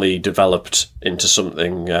certainly developed into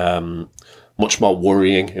something much more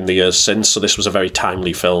worrying in the years since. So this was a very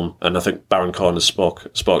timely film, and I think Baron Cohen has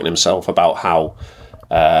spoken himself about how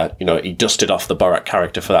he dusted off the Borat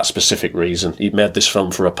character for that specific reason. He made this film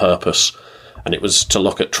for a purpose, and it was to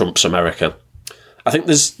look at Trump's America. I think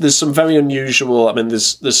there's some very unusual. I mean,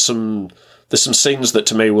 there's some scenes that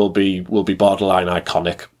to me will be borderline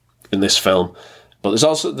iconic in this film. But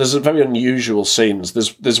there's a very unusual scenes.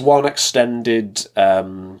 There's one extended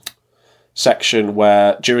section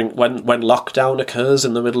where when lockdown occurs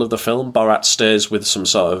in the middle of the film, Borat stays with some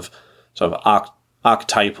sort of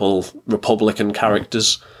archetypal Republican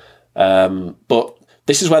characters. But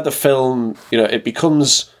this is where the film, it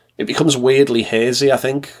becomes weirdly hazy. I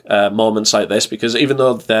think moments like this, because even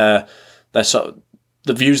though they're sort of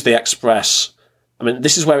the views they express. I mean,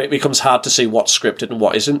 this is where it becomes hard to see what's scripted and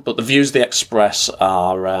what isn't, but the views they express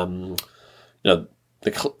are,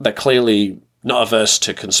 they're clearly not averse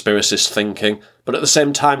to conspiracist thinking, but at the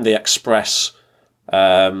same time they express,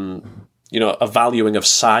 a valuing of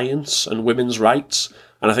science and women's rights.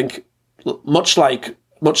 And I think much like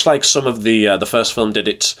some of the first film did,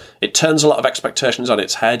 it turns a lot of expectations on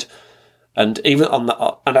its head. And even on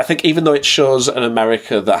that, and I think even though it shows an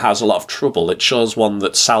America that has a lot of trouble, it shows one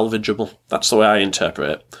that's salvageable. That's the way I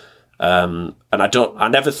interpret it. And I don't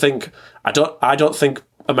think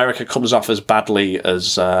America comes off as badly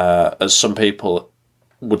as some people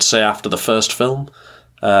would say after the first film.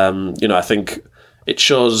 I think it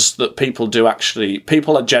shows that people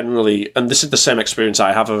are generally, and this is the same experience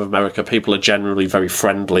I have of America, people are generally very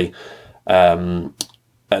friendly, and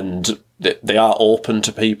they are open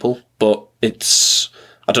to people, but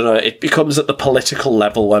it becomes at the political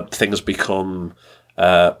level where things become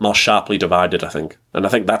more sharply divided, I think. And I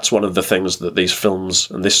think that's one of the things that these films,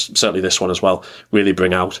 and certainly this one as well, really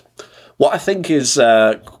bring out. What I think is,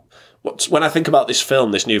 when I think about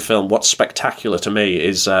this new film, what's spectacular to me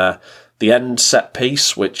is the end set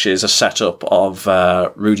piece, which is a setup of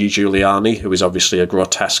Rudy Giuliani, who is obviously a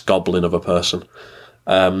grotesque goblin of a person.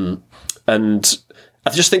 And I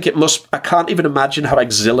just think I can't even imagine how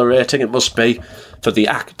exhilarating it must be for the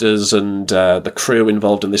actors and the crew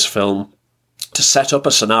involved in this film to set up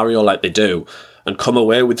a scenario like they do and come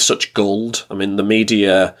away with such gold. I mean,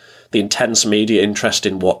 the intense media interest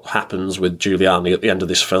in what happens with Giuliani at the end of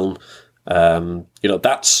this film,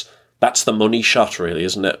 that's the money shot, really,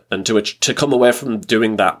 isn't it? And to come away from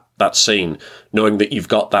doing that scene, knowing that you've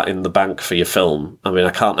got that in the bank for your film, I mean,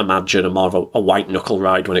 I can't imagine more of a white knuckle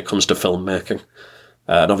ride when it comes to filmmaking.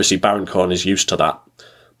 And obviously Baron Cohen is used to that.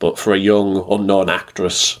 But for a young, unknown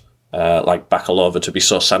actress like Bakalova to be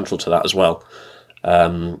so central to that as well,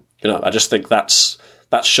 I just think that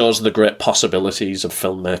shows the great possibilities of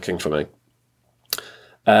filmmaking for me.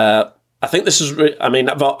 I think this is...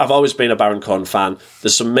 I've always been a Baron Cohen fan.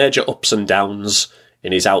 There's some major ups and downs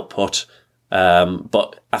in his output,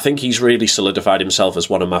 but I think he's really solidified himself as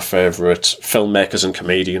one of my favourite filmmakers and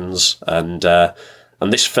comedians,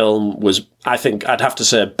 and this film was, I think, I'd have to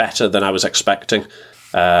say, better than I was expecting,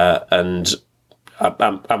 and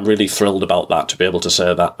I'm really thrilled about that, to be able to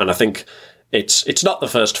say that. And I think it's not the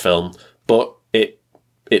first film, but it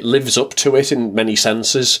lives up to it in many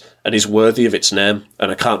senses and is worthy of its name,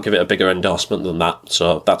 and I can't give it a bigger endorsement than that.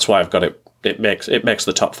 So that's why I've got it. It makes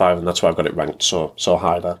the top 5, and that's why I've got it ranked so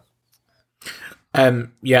high there.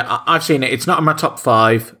 I've seen it. It's not in my top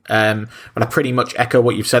 5, but I pretty much echo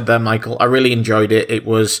what you've said there, Michael. I really enjoyed it. It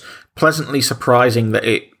was pleasantly surprising that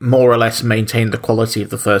it more or less maintained the quality of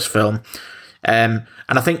the first film. And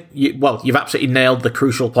I think, you've absolutely nailed the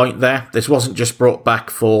crucial point there. This wasn't just brought back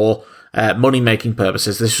for money-making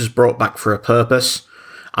purposes. This was brought back for a purpose.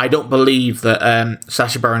 I don't believe that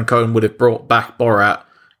Sacha Baron Cohen would have brought back Borat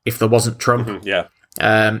if there wasn't Trump. Mm-hmm, yeah.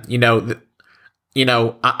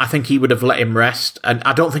 I think he would have let him rest, and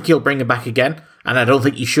I don't think he'll bring him back again, and I don't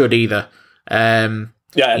think he should either. I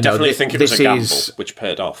definitely think it was a gamble, which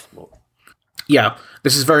paid off. Yeah,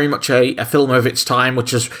 this is very much a film of its time,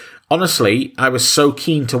 which is, honestly, I was so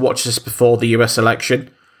keen to watch this before the US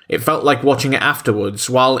election. It felt like watching it afterwards,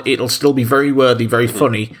 while it'll still be very worthy, very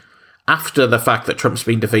funny. After the fact that Trump's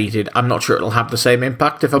been defeated, I'm not sure it'll have the same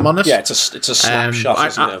impact, if I'm honest. Yeah, it's a snapshot,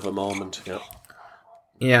 isn't it, of a moment. Yeah.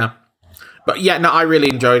 Yeah. But I really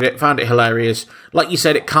enjoyed it, found it hilarious. Like you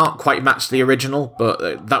said, it can't quite match the original,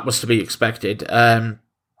 but that was to be expected. And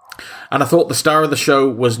I thought the star of the show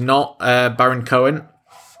was not Baron Cohen.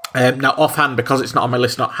 Now, offhand, because it's not on my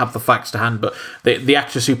list, not have the facts to hand, but the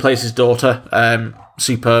actress who plays his daughter,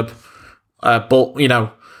 superb.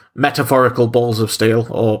 Metaphorical balls of steel,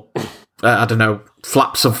 or I don't know,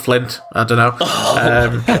 flaps of flint. I don't know.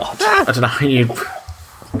 I don't know how you.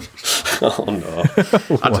 Oh no!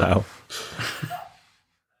 Wow.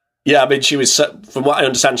 Yeah, I mean, she was. From what I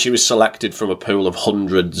understand, she was selected from a pool of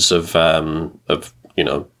hundreds of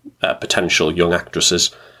potential young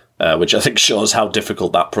actresses, which I think shows how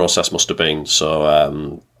difficult that process must have been. So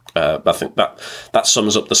I think that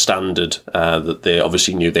sums up the standard that they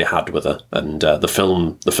obviously knew they had with her, and the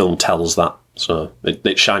film tells that, so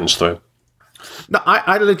it shines through. No,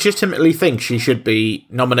 I legitimately think she should be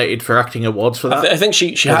nominated for acting awards for that. I think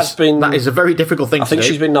she has been. That is a very difficult thing to do. I think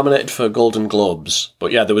she's been nominated for Golden Globes,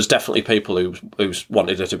 but yeah, there was definitely people who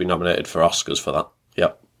wanted her to be nominated for Oscars for that.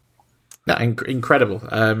 Yep. No, incredible.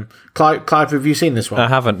 Clive, have you seen this one? I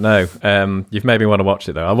haven't, no. You've made me want to watch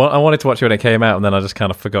it, though. I wanted to watch it when it came out, and then I just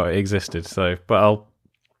kind of forgot it existed. But I'll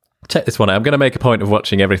check this one out. I'm going to make a point of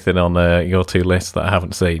watching everything on your 2 lists that I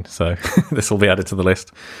haven't seen, so this will be added to the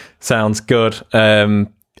list. Sounds good.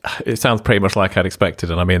 It sounds pretty much like I'd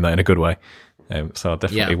expected, and I mean that in a good way. So I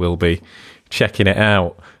definitely will be checking it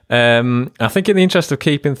out. I think in the interest of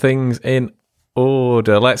keeping things in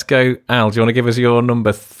order, let's go. Al, do you want to give us your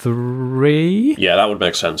number 3? Yeah, that would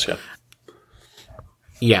make sense, yeah.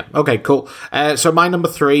 Yeah, okay, cool. So my number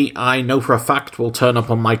 3, I know for a fact, will turn up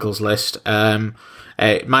on Michael's list.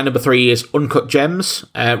 My number 3 is Uncut Gems,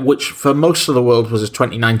 which for most of the world was a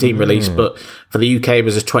 2019 release, but for the UK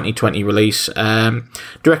was a 2020 release.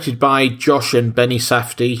 Directed by Josh and Benny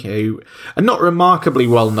Safdie, who are not remarkably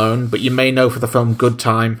well known, but you may know for the film Good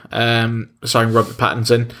Time, starring Robert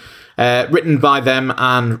Pattinson. Written by them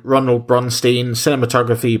and Ronald Bronstein.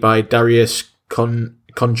 Cinematography by Darius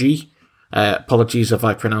Khondji. Apologies if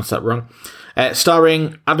I pronounced that wrong.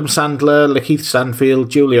 Starring Adam Sandler, Lakeith Stanfield,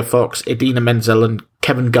 Julia Fox, Idina Menzel, and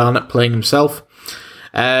Kevin Garnett playing himself.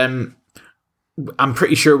 I'm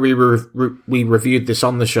pretty sure we reviewed this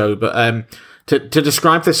on the show, but to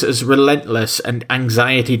describe this as relentless and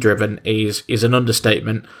anxiety-driven is an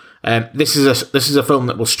understatement. This is a film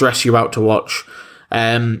that will stress you out to watch.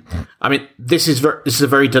 This is a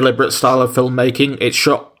very deliberate style of filmmaking. It's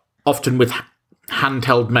shot often with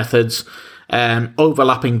handheld methods,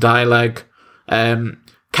 overlapping dialogue.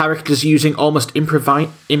 Characters using almost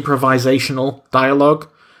improvisational dialogue.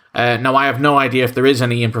 Now, I have no idea if there is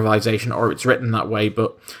any improvisation or it's written that way,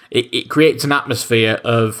 but it creates an atmosphere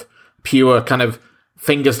of pure kind of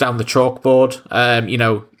fingers down the chalkboard.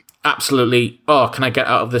 Absolutely, can I get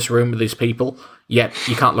out of this room with these people? Yet,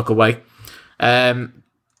 you can't look away.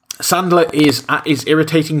 Sandler is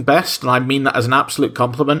irritating best, and I mean that as an absolute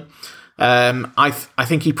compliment. I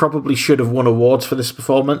think he probably should have won awards for this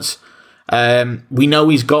performance. We know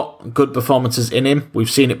he's got good performances in him. We've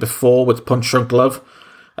seen it before with Punch Drunk Love,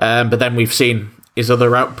 but then we've seen his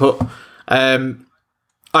other output.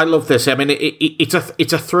 I love this. I mean, it's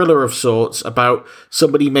a thriller of sorts about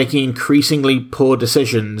somebody making increasingly poor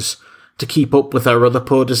decisions to keep up with their other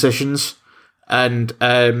poor decisions. And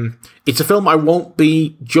it's a film I won't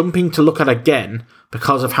be jumping to look at again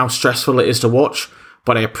because of how stressful it is to watch,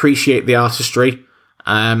 but I appreciate the artistry.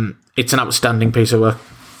 It's an outstanding piece of work.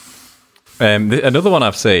 Another one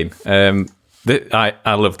I've seen, I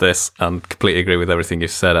love this and completely agree with everything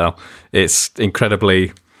you've said, Al. It's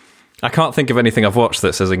incredibly... I can't think of anything I've watched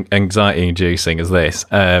that's as anxiety-inducing as this.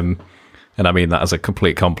 And I mean that as a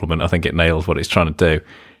complete compliment. I think it nails what it's trying to do.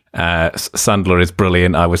 Sandler is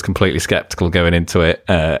brilliant. I was completely skeptical going into it.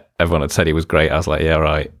 Everyone had said he was great. I was like, yeah,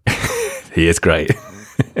 right. He is great.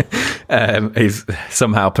 He's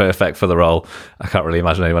somehow perfect for the role. I can't really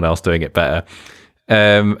imagine anyone else doing it better.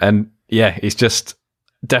 And yeah, he's just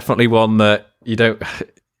definitely one that you don't...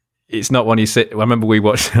 It's not one you sit... I remember we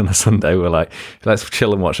watched it on a Sunday. We were like, let's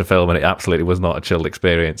chill and watch a film, and it absolutely was not a chilled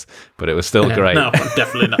experience, but it was still great. No,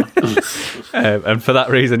 definitely not. And for that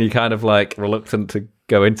reason, you're kind of like reluctant to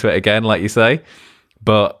go into it again, like you say.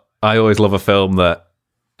 But I always love a film that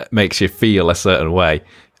makes you feel a certain way,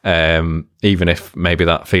 even if maybe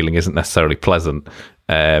that feeling isn't necessarily pleasant.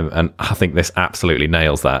 And I think this absolutely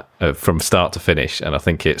nails that from start to finish. And I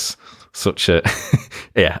think it's such a...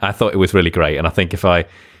 yeah, I thought it was really great. And I think if I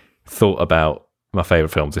thought about my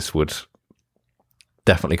favourite films, this would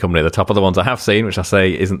definitely come near the top of the ones I have seen, which I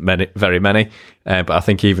say isn't very many. But I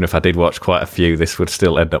think even if I did watch quite a few, this would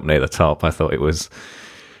still end up near the top. I thought it was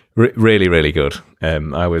really, really good.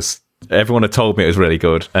 Everyone had told me it was really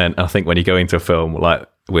good. And I think when you go into a film like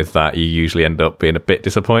with that, you usually end up being a bit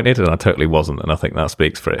disappointed, and I totally wasn't. And I think that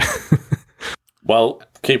speaks for it. Well,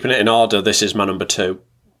 keeping it in order, this is my number 2.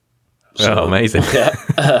 So, amazing. Yeah,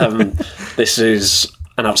 this is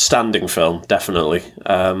an outstanding film, definitely.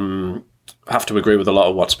 I have to agree with a lot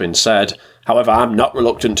of what's been said. However, I'm not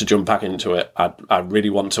reluctant to jump back into it. I really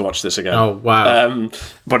want to watch this again. Oh, wow.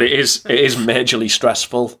 But it is majorly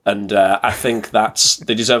stressful, and I think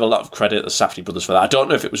they deserve a lot of credit, the Safdie brothers, for that. I don't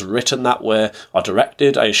know if it was written that way or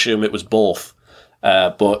directed. I assume it was both.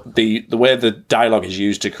 But the way the dialogue is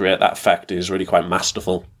used to create that effect is really quite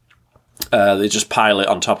masterful. They just pile it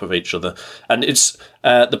on top of each other. And it's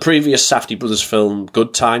the previous Safdie brothers film,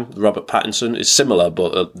 Good Time, Robert Pattinson, is similar,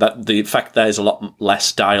 but the effect there is a lot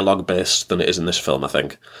less dialogue-based than it is in this film, I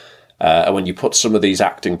think. And when you put some of these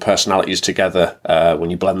acting personalities together,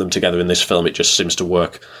 when you blend them together in this film, it just seems to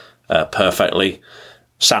work perfectly.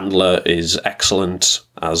 Sandler is excellent,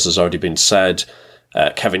 as has already been said.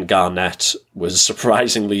 Kevin Garnett was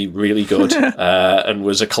surprisingly really good and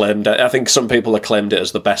was acclaimed. I think some people acclaimed it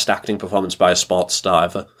as the best acting performance by a sports star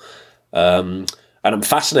ever. And I'm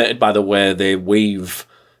fascinated by the way they weave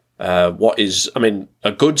what is, I mean,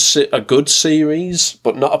 a good series,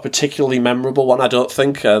 but not a particularly memorable one, I don't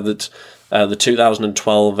think. That the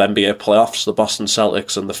 2012 NBA playoffs, the Boston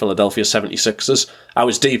Celtics and the Philadelphia 76ers. I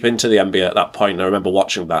was deep into the NBA at that point, and I remember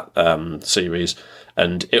watching that series.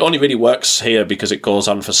 And it only really works here because it goes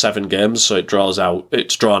on for 7 games, so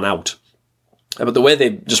it's drawn out. But the way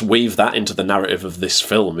they just weave that into the narrative of this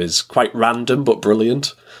film is quite random but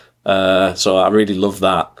brilliant. So I really love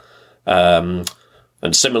that.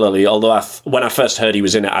 And similarly, although when I first heard he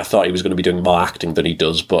was in it, I thought he was going to be doing more acting than he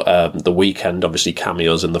does. But The Weeknd obviously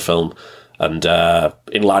cameos in the film. And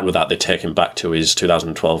in line with that, they take him back to his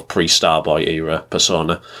 2012 pre-Starboy era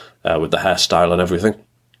persona with the hairstyle and everything.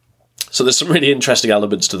 So there's some really interesting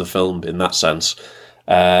elements to the film in that sense.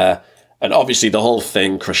 And obviously the whole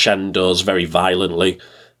thing crescendos very violently.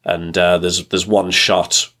 And there's one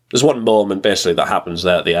shot... There's one moment, basically, that happens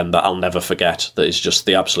there at the end that I'll never forget, that is just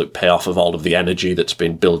the absolute payoff of all of the energy that's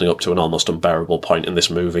been building up to an almost unbearable point in this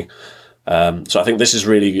movie. So I think this has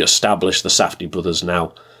really established the Safdie brothers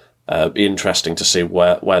now. Be interesting to see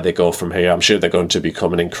where they go from here. I'm sure they're going to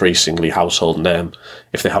become an increasingly household name,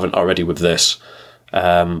 if they haven't already with this.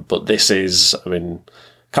 But this is, I mean,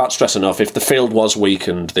 can't stress enough, if the field was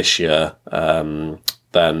weakened this year...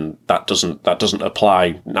 then that doesn't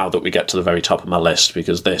apply now that we get to the very top of my list,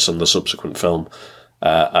 because this and the subsequent film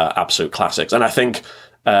are absolute classics. And I think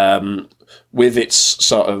with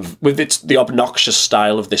the obnoxious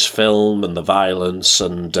style of this film and the violence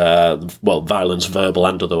and violence verbal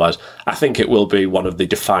and otherwise, I think it will be one of the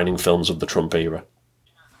defining films of the Trump era.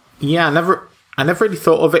 Yeah, I never really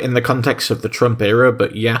thought of it in the context of the Trump era,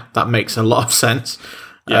 but yeah, that makes a lot of sense.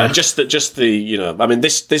 Yeah, I mean,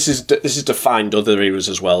 this is defined other eras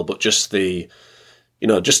as well, but the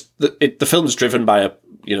film's driven by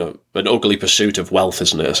an ugly pursuit of wealth,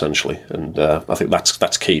 isn't it, essentially? And I think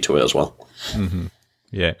that's key to it as well. Mm-hmm.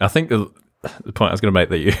 Yeah, I think the point I was going to make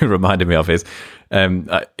that you reminded me of is,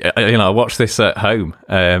 I watched this at home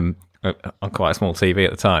on quite a small TV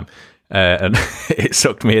at the time, and it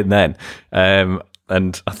sucked me in then,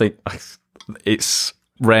 and I think it's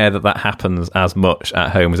rare that happens as much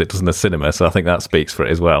at home as it does in the cinema, so I think that speaks for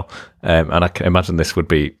it as well. And I can imagine this would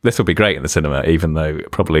be great in the cinema, even though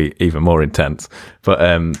probably even more intense. But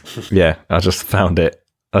yeah, I just thought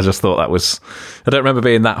that was... I don't remember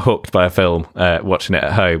being that hooked by a film watching it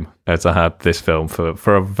at home as I had this film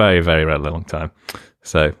for a very, very, very long time.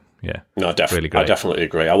 So yeah, no, really great. I definitely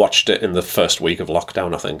agree. I watched it in the first week of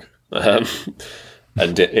lockdown, I think.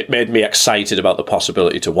 And it made me excited about the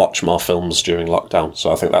possibility to watch more films during lockdown. So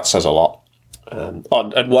I think that says a lot. And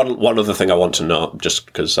one other thing I want to note, just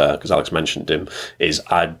because Alex mentioned him, is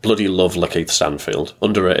I bloody love Lakeith Stanfield.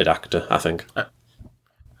 Underrated actor, I think.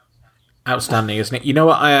 Outstanding, isn't it? You know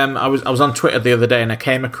what? I was on Twitter the other day and I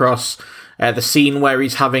came across the scene where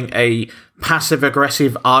he's having a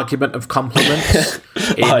passive-aggressive argument of compliments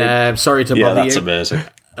in Sorry to Bother You. Yeah, that's amazing.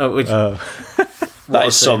 That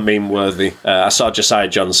is so meme-worthy. I saw Josiah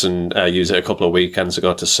Johnson use it a couple of weekends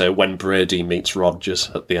ago to say when Brady meets Rodgers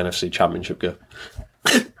at the NFC Championship game.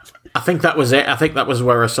 I think that was it. I think that was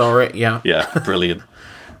where I saw it, yeah. Yeah, brilliant.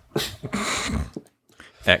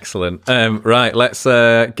 Excellent. Right, let's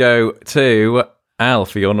go to Al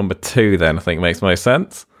for your number 2 then, I think makes most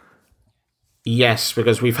sense. Yes,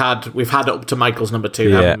 because we've had up to Michael's number 2,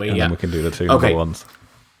 haven't we? And then we can do the 2 number ones.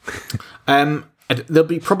 There'll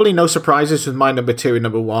be probably no surprises with my number 2 and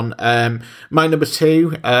number 1. My number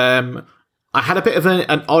 2, I had a bit of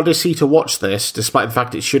an odyssey to watch this, despite the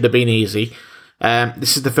fact it should have been easy.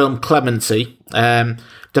 This is the film Clemency,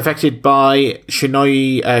 directed by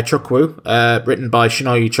Shinoyi Chukwu, written by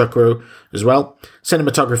Shinoyi Chukwu as well.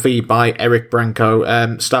 Cinematography by Eric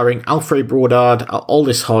Branco, starring Alfred Broadard,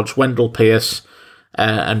 Aldous Hodge, Wendell Pierce,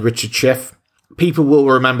 and Richard Schiff. People will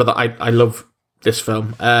remember that I love this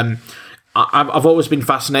film. I've always been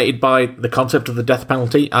fascinated by the concept of the death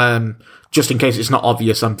penalty. Just in case it's not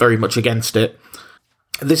obvious, I'm very much against it.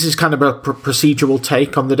 This is kind of a procedural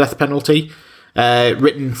take on the death penalty,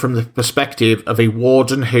 written from the perspective of a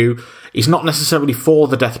warden who is not necessarily for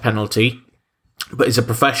the death penalty, but is a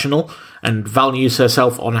professional and values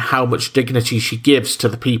herself on how much dignity she gives to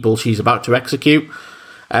the people she's about to execute.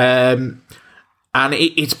 And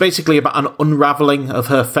it's basically about an unravelling of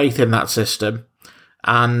her faith in that system,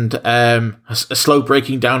 and a slow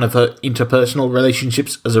breaking down of her interpersonal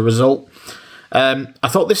relationships as a result. I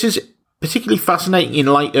thought this is particularly fascinating in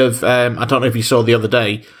light of, I don't know if you saw the other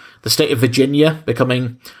day, the state of Virginia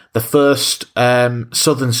becoming the first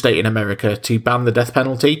southern state in America to ban the death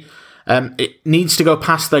penalty. It needs to go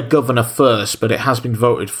past their governor first, but it has been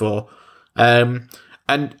voted for. And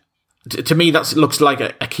to me, that looks like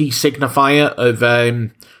a key signifier of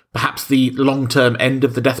perhaps the long-term end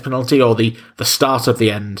of the death penalty, or the start of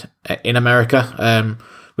the end in America.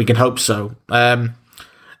 we can hope so.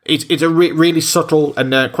 It's a really subtle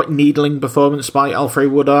and quite needling performance by Alfre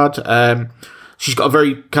Woodard. She's got a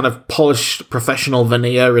very kind of polished professional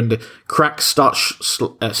veneer, and the cracks start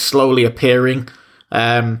slowly appearing.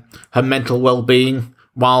 Her mental well-being,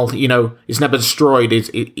 while is never destroyed, is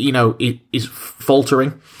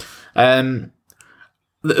faltering.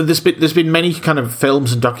 There's been many kind of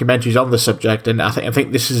films and documentaries on the subject, and I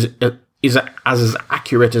think this is as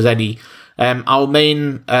accurate as any. Our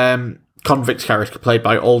main convict character, played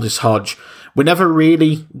by Aldous Hodge, we're never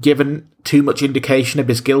really given too much indication of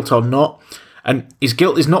his guilt or not, and his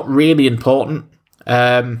guilt is not really important.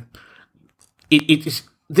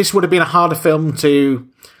 This would have been a harder film to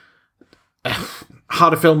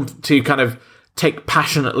kind of take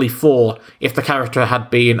passionately for if the character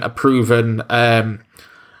had been a proven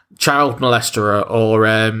child molester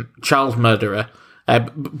or child murderer.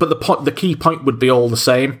 But the key point would be all the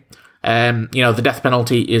same. The death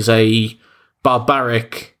penalty is a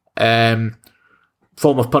barbaric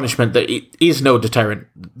form of punishment that it is no deterrent.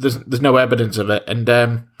 There's no evidence of it,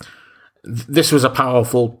 and this was a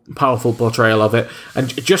powerful portrayal of it. And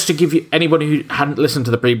just to give you anyone who hadn't listened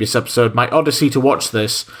to the previous episode, my odyssey to watch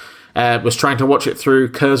this was trying to watch it through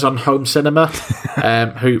Curzon Home Cinema,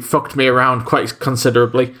 who fucked me around quite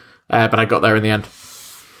considerably, but I got there in the end.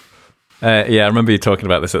 I remember you talking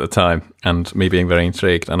about this at the time and me being very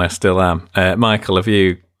intrigued, and I still am. Michael, have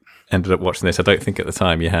you ended up watching this? I don't think at the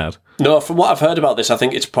time you had. No, from what I've heard about this, I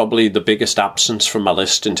think it's probably the biggest absence from my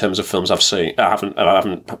list in terms of films I've seen. I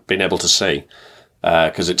haven't been able to see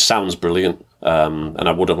because it sounds brilliant, and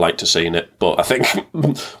I would have liked to seen it. But I think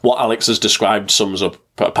what Alex has described sums up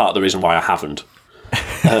part of the reason why I haven't.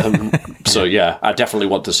 So yeah, I definitely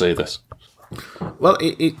want to see this. Well,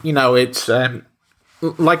 it's.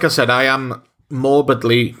 Like I said, I am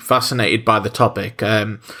morbidly fascinated by the topic.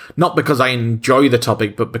 Not because I enjoy the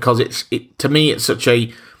topic, but because to me it's such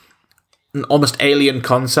an almost alien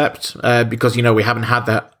concept. Because we haven't had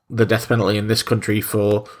the death penalty in this country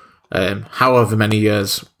for however many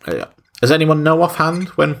years. Does anyone know offhand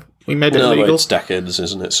when we made it legal? No, it's decades,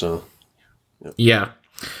 isn't it? So yeah.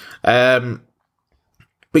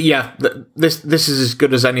 But yeah, this is as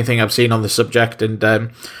good as anything I've seen on the subject, and a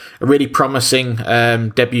really promising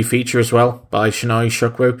debut feature as well by Shinoy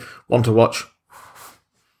Shukwu. One to watch.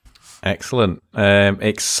 Excellent.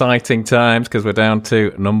 Exciting times, because we're down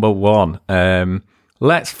to number one.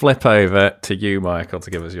 Let's flip over to you, Michael, to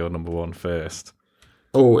give us your number one first.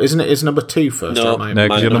 Oh, isn't it? Is number two first? No,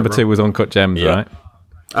 because your number two was Uncut Gems, right?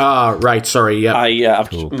 Ah, right. Sorry. Yeah.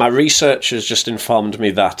 Cool. My research has just informed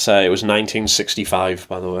me that it was 1965,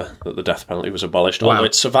 by the way, that the death penalty was abolished. Wow. Although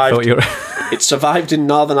it survived. It survived in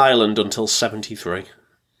Northern Ireland until 1973.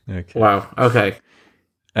 Okay. Wow. Okay.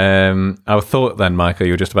 I thought then, Michael,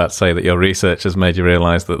 you were just about to say that your research has made you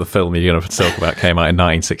realise that the film you're going to talk about came out in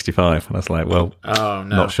 1965, and I was like, well,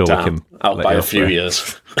 not sure we can out by a few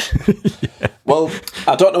years. Yeah. Well,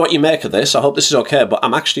 I don't know what you make of this. I hope this is okay, but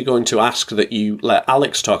I'm actually going to ask that you let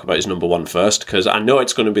Alex talk about his number one first, because I know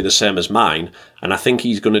it's going to be the same as mine, and I think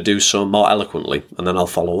he's going to do so more eloquently, and then I'll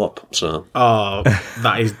follow up. So,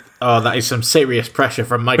 that is some serious pressure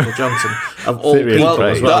from Michael Johnson of all people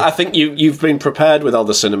as well. I think you've been prepared with all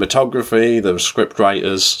the cinematography, the script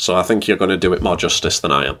writers, so I think you're going to do it more justice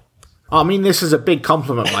than I am. I mean, this is a big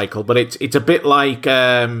compliment, Michael, but it's a bit like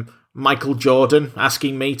Michael Jordan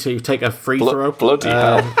asking me to take a free throw. Bloody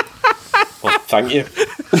hell. Well, thank you.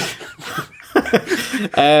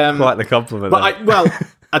 Quite the compliment. But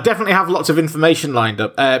I definitely have lots of information lined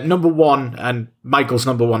up. Number one, and Michael's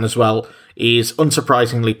number one as well, is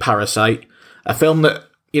unsurprisingly Parasite. A film that,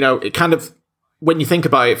 it kind of, when you think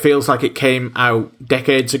about it, feels like it came out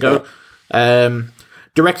decades ago.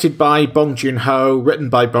 Directed by Bong Joon-ho, written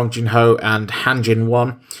by Bong Joon-ho and Han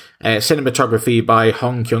Jin-won. Cinematography by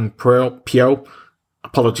Hong Kyung-pyo.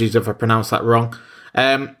 Apologies if I pronounced that wrong.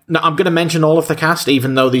 Now, I'm going to mention all of the cast,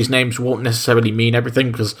 even though these names won't necessarily mean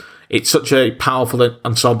everything, because it's such a powerful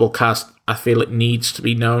ensemble cast, I feel it needs to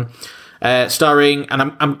be known. Starring,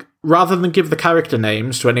 and I'm rather than give the character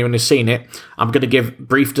names to anyone who's seen it, I'm going to give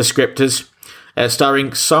brief descriptors.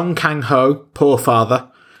 Starring Song Kang-ho, poor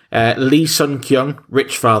father, Lee Sun-kyung,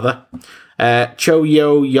 rich father, Cho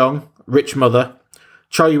Yo-young, rich mother,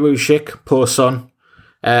 Choi Woo-shik, poor son,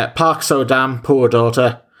 Park So-dam, poor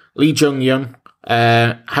daughter, Lee Jung-young,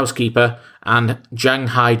 housekeeper, and Jang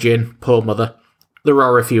Hae-jin, poor mother. There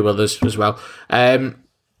are a few others as well.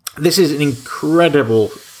 This is an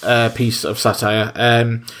incredible piece of satire,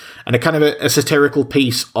 and a kind of a satirical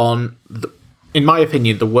piece on, in my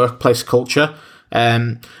opinion, the workplace culture.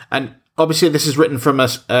 And obviously this is written from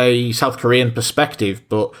a South Korean perspective,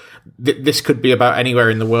 but this could be about anywhere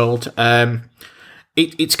in the world.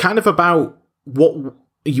 It's kind of about what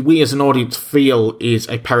we as an audience feel is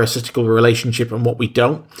a parasitical relationship and what we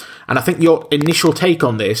don't. And I think your initial take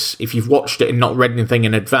on this, if you've watched it and not read anything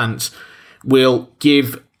in advance, will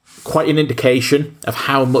give quite an indication of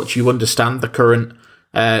how much you understand the current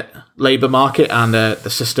labour market and the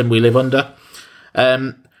system we live under.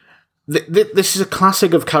 This is a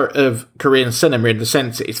classic of Korean cinema in the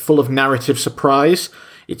sense that it's full of narrative surprise.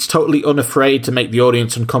 It's totally unafraid to make the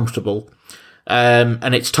audience uncomfortable.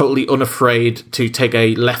 And it's totally unafraid to take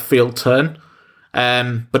a left field turn,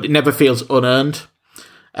 but it never feels unearned.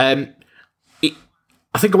 I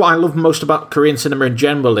think what I love most about Korean cinema in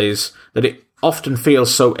general is that it often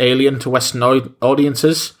feels so alien to Western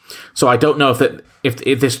audiences. So I don't know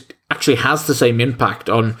if this actually has the same impact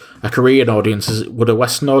on a Korean audience as it would a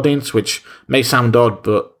Western audience, which may sound odd,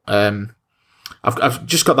 but I've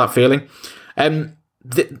just got that feeling.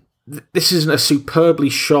 This is a superbly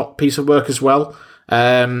shot piece of work as well.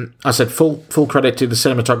 I said full credit to the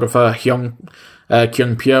cinematographer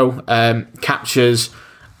Kyung Pyo. Captures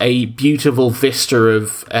a beautiful vista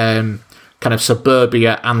of kind of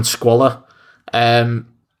suburbia and squalor.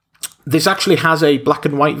 This actually has a black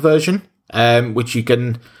and white version, which you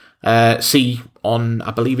can see on,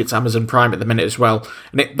 I believe it's Amazon Prime at the minute as well.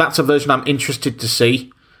 And that's a version I'm interested to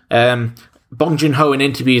see. Bong Joon-ho in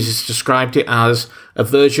interviews has described it as a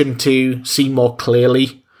version to see more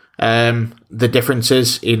clearly the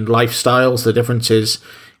differences in lifestyles, the differences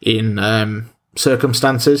in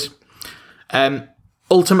circumstances.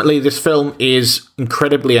 Ultimately, this film is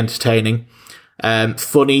incredibly entertaining,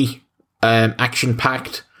 funny,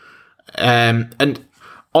 action-packed, and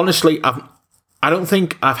honestly, I don't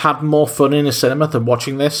think I've had more fun in a cinema than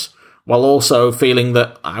watching this, while also feeling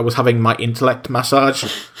that I was having my intellect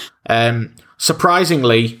massaged.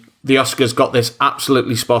 Surprisingly, the Oscars got this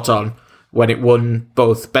absolutely spot on when it won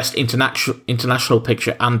both Best International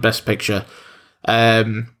Picture and Best Picture.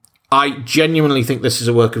 I genuinely think this is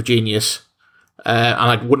a work of genius, and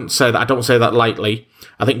I don't say that lightly.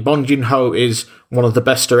 I think Bong Joon-ho is one of the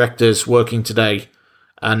best directors working today,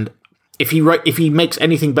 and if he makes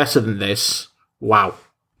anything better than this, wow,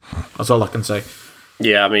 that's all I can say.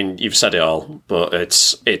 Yeah, I mean, you've said it all, but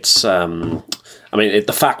it's. I mean,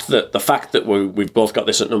 the fact that we've both got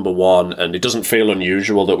this at number one, and it doesn't feel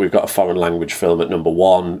unusual that we've got a foreign language film at number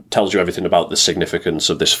one, tells you everything about the significance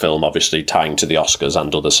of this film. Obviously, tying to the Oscars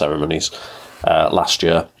and other ceremonies last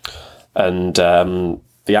year, and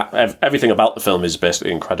everything about the film is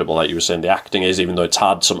basically incredible. Like you were saying, the acting is, even though it's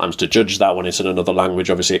hard sometimes to judge that when it's in another language.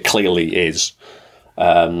 Obviously, it clearly is.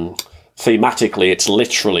 Thematically, it's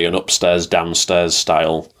literally an upstairs downstairs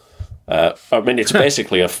style. I mean, it's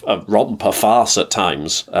basically a romp, a farce at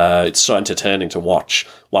times. It's so entertaining to watch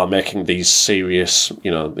while making these serious,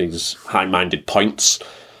 these high-minded points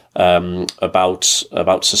about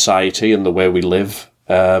society and the way we live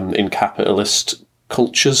in capitalist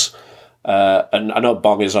cultures. And I know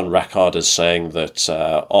Bong is on record as saying that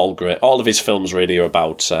all of his films really are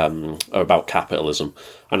about capitalism.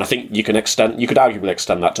 And I think you could arguably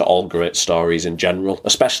extend that to all great stories in general,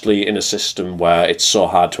 especially in a system where it's so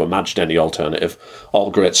hard to imagine any alternative.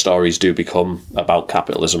 All great stories do become about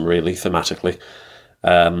capitalism, really, thematically.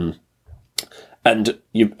 And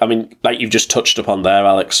like you've just touched upon there,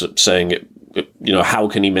 Alex, saying, how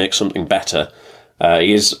can he make something better?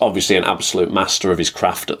 He is obviously an absolute master of his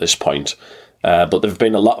craft at this point. But there have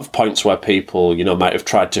been a lot of points where people, might have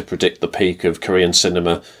tried to predict the peak of Korean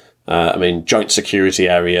cinema. Joint Security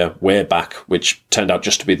Area way back, which turned out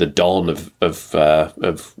just to be the dawn of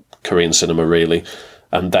Korean cinema, really.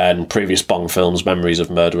 And then previous Bong films, Memories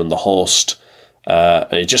of Murder and the Host.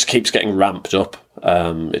 And it just keeps getting ramped up,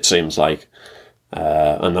 it seems like.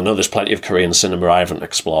 And I know there's plenty of Korean cinema I haven't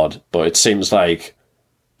explored, but it seems like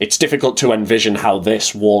it's difficult to envision how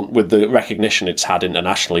this won't, with the recognition it's had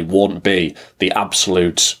internationally, won't be the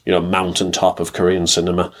absolute, mountaintop of Korean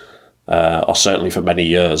cinema, or certainly for many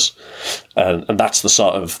years. And that's the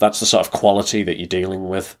sort of quality that you're dealing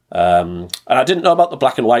with. And I didn't know about the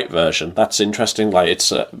black and white version. That's interesting. Like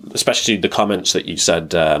it's especially the comments that you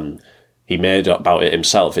said he made about it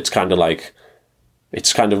himself. It's kind of like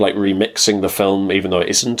remixing the film, even though it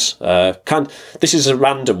isn't. This is a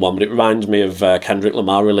random one, but it reminds me of Kendrick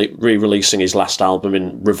Lamar re-releasing his last album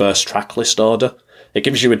in reverse tracklist order. It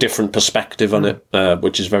gives you a different perspective on it,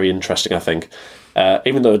 which is very interesting, I think.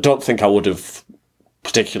 Even though I don't think I would have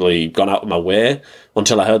particularly gone out of my way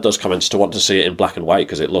until I heard those comments to want to see it in black and white,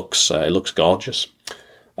 because it looks gorgeous.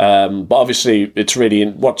 But obviously,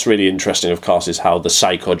 what's really interesting, of course, is how the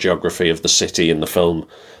psychogeography of the city in the film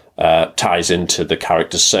ties into the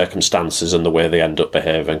characters' circumstances and the way they end up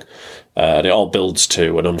behaving. And it all builds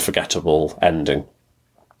to an unforgettable ending.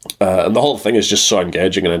 And the whole thing is just so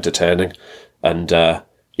engaging and entertaining. And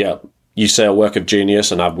you say a work of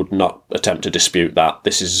genius, and I would not attempt to dispute that.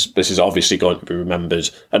 This is obviously going to be remembered,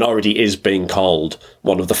 and already is being called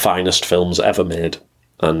one of the finest films ever made.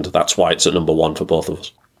 And that's why it's at number 1 for both of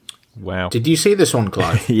us. Wow. Did you see this one,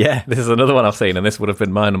 Clive? Yeah, this is another one I've seen, and this would have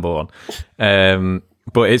been my number 1.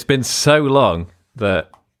 But it's been so long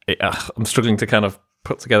that I'm struggling to kind of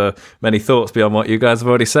put together many thoughts beyond what you guys have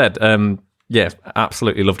already said. Yeah,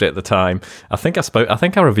 absolutely loved it at the time. I think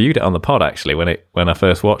I reviewed it on the pod actually when I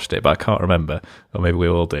first watched it, but I can't remember. Or maybe we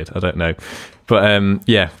all did. I don't know. But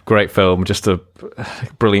yeah, great film. Just a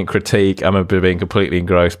brilliant critique. I remember being completely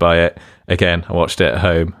engrossed by it. Again, I watched it at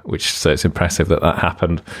home, so it's impressive that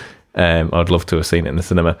happened. I'd love to have seen it in the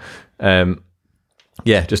cinema.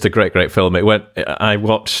 Yeah, just a great film. I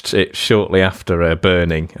watched it shortly after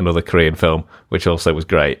Burning, another Korean film, which also was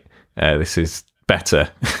great. This is better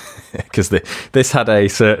because this had a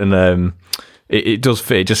certain it does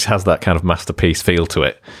fit. It just has that kind of masterpiece feel to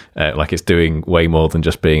it, like it's doing way more than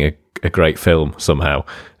just being a great film somehow.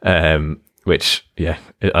 Which I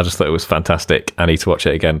just thought it was fantastic. I need to watch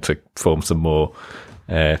it again to form some more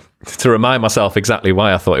to remind myself exactly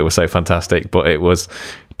why I thought it was so fantastic. But it was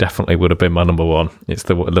definitely would have been my number 1. It's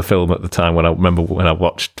the film at the time when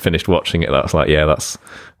I finished watching it. That's like, that's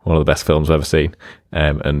one of the best films I've ever seen,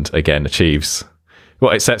 and again achieves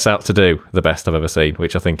what it sets out to do, the best I've ever seen,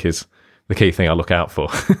 which I think is the key thing I look out for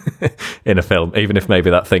in a film, even if maybe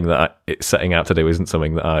that thing that it's setting out to do isn't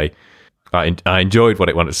something that I enjoyed what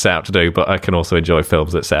it wanted to set out to do, but I can also enjoy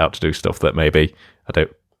films that set out to do stuff that maybe I don't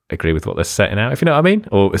agree with what they're setting out, if you know what I mean,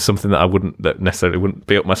 or it's something that necessarily wouldn't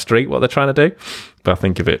be up my street what they're trying to do. But I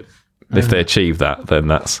think if they achieve that, then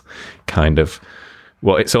that's kind of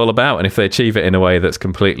what it's all about. And if they achieve it in a way that's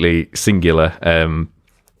completely singular,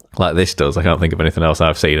 like this does, I can't think of anything else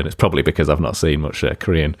I've seen, and it's probably because I've not seen much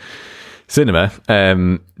Korean cinema.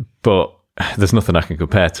 But there's nothing I can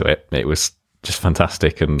compare to it. It was just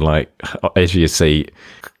fantastic, and like as you see,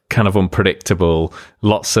 kind of unpredictable.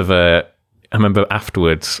 Lots of I remember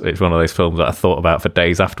afterwards, it's one of those films that I thought about for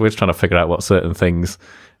days afterwards, trying to figure out what certain things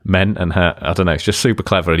meant, and how, I don't know, it's just super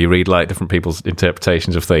clever, and you read like different people's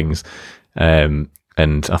interpretations of things, and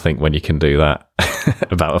I think when you can do that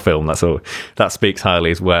about a film, that speaks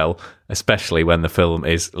highly as well, especially when the film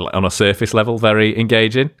is on a surface level very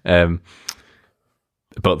engaging,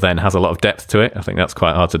 but then has a lot of depth to it. I think that's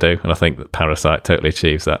quite hard to do, and I think that Parasite totally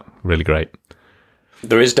achieves that. Really great.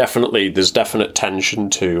 There's definite tension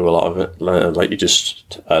to a lot of it, like you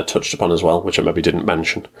just touched upon as well, which I maybe didn't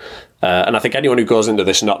mention. And I think anyone who goes into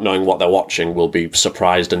this not knowing what they're watching will be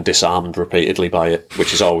surprised and disarmed repeatedly by it,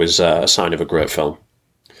 which is always a sign of a great film.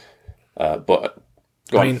 But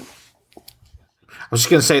go on. I was just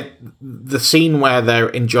going to say, the scene where they're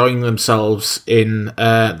enjoying themselves in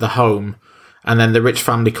the home, and then the rich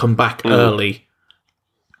family come back early,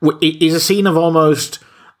 it is a scene of almost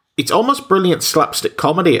brilliant slapstick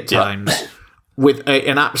comedy at times, with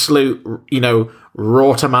an absolute,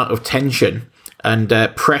 wrought amount of tension and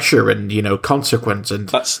pressure and consequence, and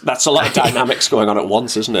that's a lot of dynamics going on at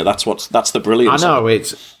once, isn't it? That's the brilliance. I know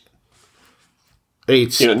it's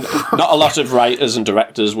not a lot of writers and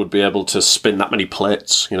directors would be able to spin that many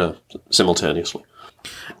plates, simultaneously.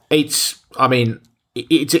 It's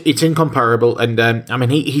incomparable,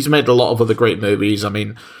 and he's made a lot of other great movies.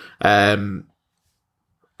 I'm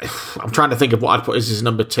trying to think of what I'd put as his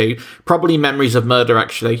number 2. Probably Memories of Murder,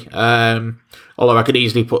 actually. Although I could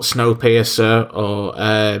easily put Snowpiercer or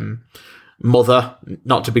Mother,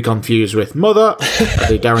 not to be confused with Mother,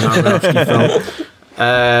 the Darren Aronofsky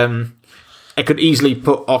film. I could easily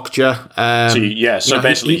put Okja. So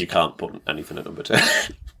basically you can't put anything at number 2.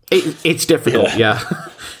 It's difficult, yeah.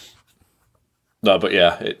 No, but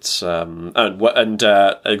yeah, it's and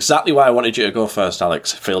exactly why I wanted you to go first,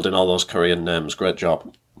 Alex. Fielding all those Korean names, great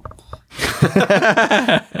job.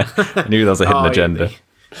 I knew there was a hidden agenda.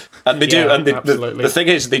 And they do, and the thing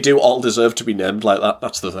is, they do all deserve to be named like that.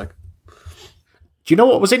 That's the thing. Do you know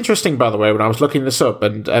what was interesting, by the way, when I was looking this up,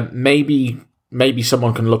 and maybe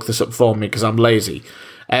someone can look this up for me because I'm lazy.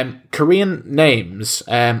 Korean names,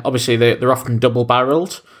 obviously they're often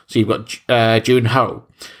double-barreled. So you've got Jun Ho.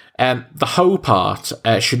 The Ho part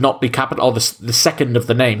should not be capital, or the second of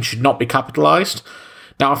the name should not be capitalized.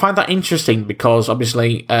 Now, I find that interesting because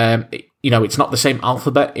obviously, it's not the same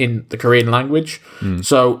alphabet in the Korean language.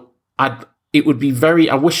 So it would be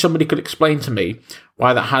I wish somebody could explain to me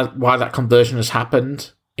why that conversion has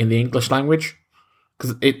happened in the English language,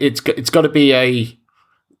 because it's got to be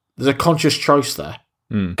there's a conscious choice there.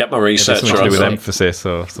 Get my researcher Something to do with onto it. emphasis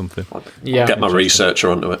or something. Yeah. Get my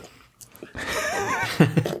researcher onto it.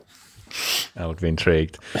 I would be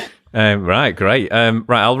intrigued. Right, great. Right,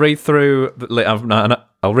 I'll read through.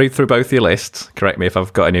 I'll read through both your lists. Correct me if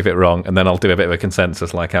I've got any of it wrong, and then I'll do a bit of a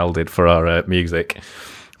consensus like Al did for our music.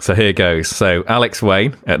 So here goes. So Alex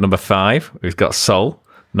Wayne at number 5, who's got Soul.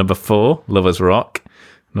 Number 4, Lovers Rock.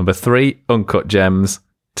 Number 3, Uncut Gems.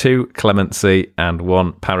 2, Clemency, and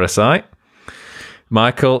 1, Parasite.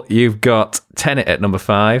 Michael, you've got Tenet at number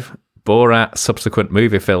 5, Borat subsequent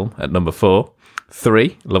movie film at number 4,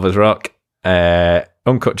 3, Lovers Rock,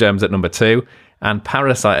 Uncut Gems at number 2, and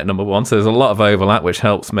Parasite at number 1. So there's a lot of overlap, which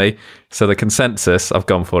helps me. So the consensus I've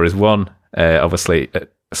gone for is 1, obviously.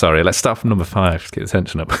 Sorry, let's start from number 5, just get the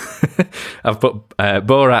tension up. I've put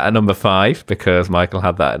Borat at number 5 because Michael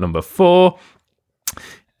had that at number 4.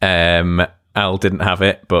 Al didn't have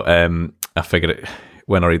it, but I figured it.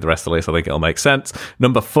 When I read the rest of the list, I think it'll make sense.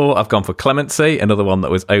 Number 4, I've gone for Clemency, another one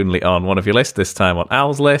that was only on one of your lists, this time on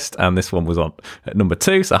Al's list, and this one was on at number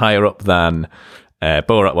 2, so higher up than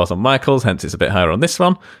Borat was on Michael's, hence it's a bit higher on this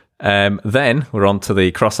one. Then we're on to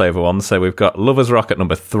the crossover one, so we've got Lovers Rock at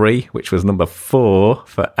number 3, which was number 4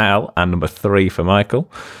 for Al, and number 3 for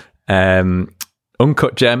Michael.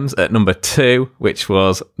 Uncut Gems at number 2, which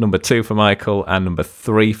was number 2 for Michael, and number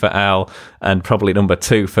 3 for Al, and probably number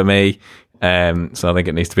 2 for me. So I think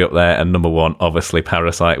it needs to be up there. And number 1, obviously,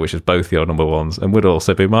 Parasite, which is both your number 1s and would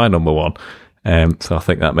also be my number 1. So I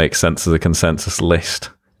think that makes sense as a consensus list.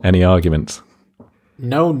 Any arguments?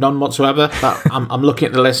 No, none whatsoever. I'm looking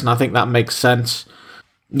at the list and I think that makes sense.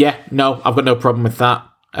 Yeah, no, I've got no problem with that.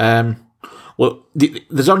 Well,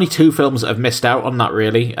 there's only 2 films that have missed out on that,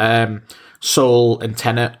 really. Soul and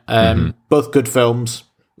Tenet. Both good films.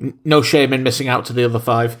 No shame in missing out to the other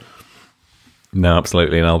 5. No,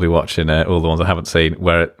 absolutely, and I'll be watching all the ones I haven't seen,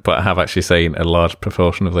 but I have actually seen a large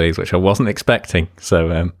proportion of these, which I wasn't expecting.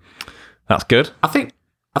 So that's good. I think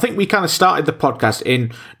we kind of started the podcast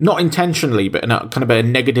in, not intentionally, but in a kind of a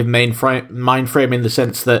negative mind frame in the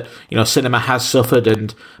sense that, you know, cinema has suffered,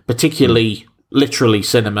 and particularly, literally,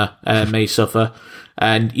 cinema may suffer.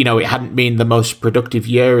 And, you know, it hadn't been the most productive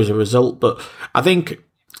year as a result. But I think,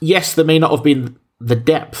 yes, there may not have been the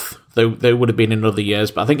depth there would have been in other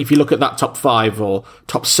years, but I think if you look at that top 5 or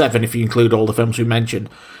top 7, if you include all the films we mentioned,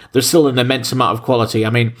 there's still an immense amount of quality. I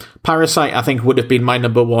mean, Parasite, I think, would have been my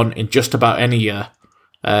number 1 in just about any year.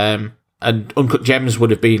 And Uncut Gems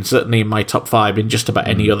would have been certainly in my top 5 in just about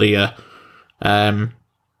any other year.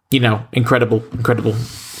 You know, incredible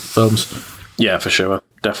films. Yeah, for sure.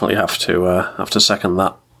 Definitely have to second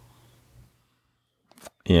that.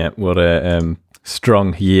 Yeah, what a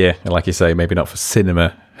strong year, like you say, maybe not for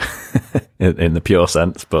cinema in the pure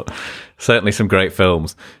sense, but certainly some great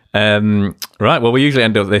films. Right, well, we usually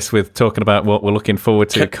end up this with talking about what we're looking forward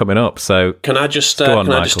to coming up. So can I just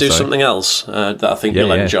Michael, do something else that I think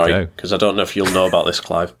you'll enjoy? Because I don't know if you'll know about this,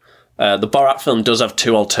 Clive. The Borat film does have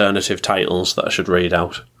 2 alternative titles that I should read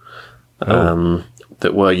out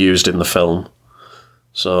that were used in the film.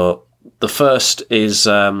 So the first is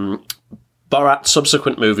Borat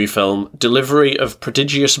subsequent movie film, delivery of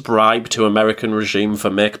prodigious bribe to American regime for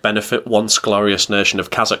make benefit once glorious nation of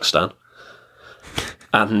Kazakhstan.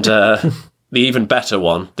 And the even better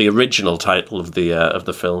one, the original title of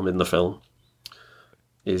the film in the film,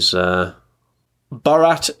 is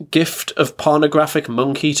Borat gift of pornographic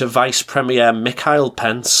monkey to Vice Premier Mikhail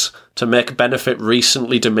Pence to make benefit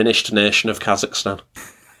recently diminished nation of Kazakhstan.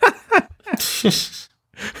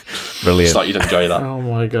 brilliant. Thought you'd enjoy that. Oh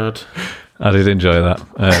my god. I did enjoy that.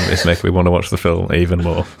 It's making me want to watch the film even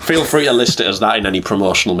more. Feel free to list it as that in any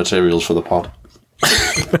promotional materials for the pod.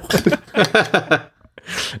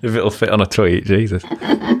 If it'll fit on a tweet, Jesus.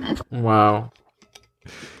 Wow.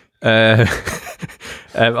 On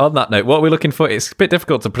that note, what we're looking for, it's a bit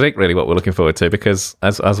difficult to predict really what we're looking forward to, because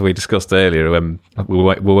as we discussed earlier,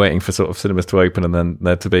 we're waiting for sort of cinemas to open and then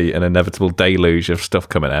there to be an inevitable deluge of stuff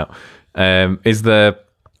coming out. Is there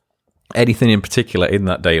anything in particular in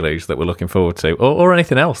that deluge that we're looking forward to, or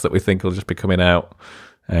anything else that we think will just be coming out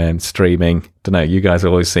and streaming? Don't know, you guys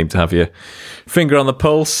always seem to have your finger on the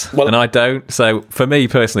pulse, and I don't. So for me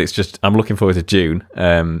personally, it's just I'm looking forward to June.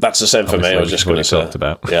 That's the same for me. I was just going to say,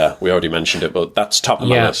 about. Yeah, we already mentioned it, but that's top of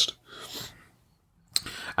my list.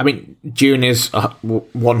 I mean, June is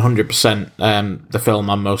 100% the film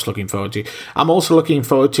I'm most looking forward to. I'm also looking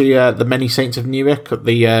forward to The Many Saints of Newark,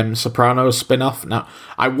 the Sopranos spin-off. Now,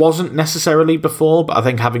 I wasn't necessarily before, but I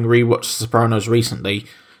think having rewatched Sopranos recently,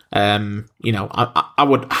 you know, I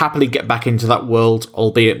would happily get back into that world,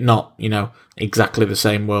 albeit not, you know, exactly the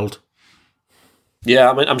same world. Yeah,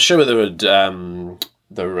 I mean, I'm sure there would,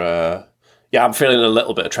 Yeah, I'm feeling a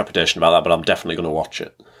little bit of trepidation about that, but I'm definitely going to watch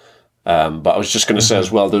it. But I was just going to say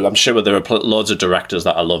as well, that I'm sure there are loads of directors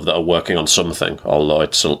that I love that are working on something, although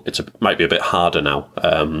might be a bit harder now.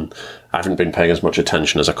 I haven't been paying as much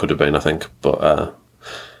attention as I could have been, I think, but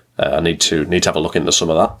I need to have a look into some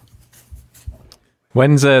of that.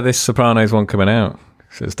 When's this Sopranos one coming out?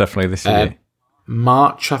 So it's definitely this year.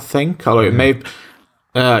 March, I think. Although it may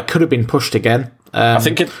could have been pushed again. I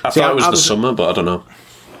thought it was the summer, but I don't know.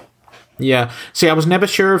 Yeah. See, I was never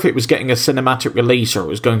sure if it was getting a cinematic release or it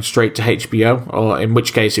was going straight to HBO, or in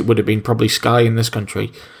which case it would have been probably Sky in this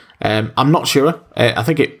country. I'm not sure. I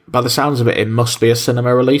think by the sounds of it, it must be a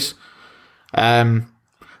cinema release.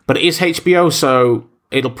 But it is HBO, so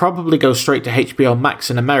it'll probably go straight to HBO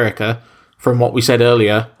Max in America, from what we said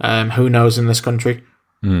earlier. Who knows in this country?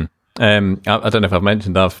 I don't know if I've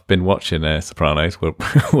mentioned I've been watching Sopranos.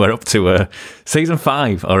 We're up to season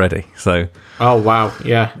 5 already. So oh wow,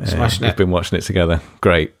 yeah, smashing we've it. been watching it together.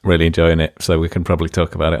 Great, really enjoying it. So we can probably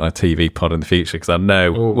talk about it on a TV pod in the future, because I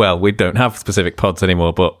know well we don't have specific pods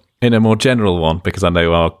anymore, but in a more general one, because I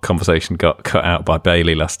know our conversation got cut out by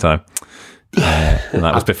Bailey last time, and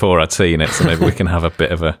that was before I'd seen it. So maybe we can have a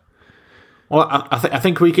bit of a. Well, I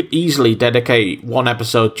think we could easily dedicate one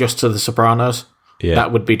episode just to The Sopranos. Yeah.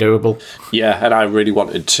 That would be doable. Yeah, and I really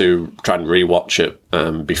wanted to try and rewatch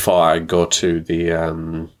it before I go to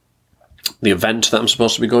the event that I'm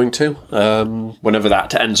supposed to be going to, whenever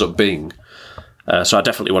that ends up being. So I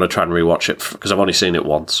definitely want to try and rewatch it because I've only seen it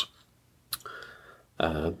once.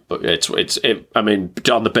 But I mean,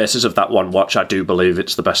 on the basis of that one watch, I do believe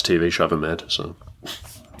it's the best TV show ever made. So.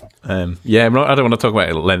 Yeah, I don't want to talk about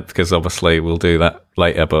it at length because obviously we'll do that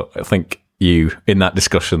later. But I think you, in that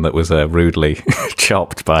discussion that was rudely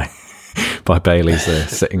chopped by Bailey's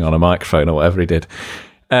sitting on a microphone or whatever he did,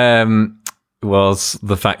 was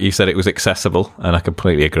the fact you said it was accessible, and I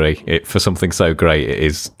completely agree. For something so great, it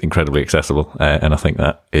is incredibly accessible, and I think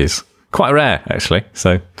that is quite rare, actually.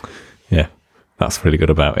 So, yeah, that's really good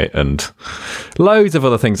about it, and loads of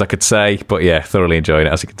other things I could say, but yeah, thoroughly enjoying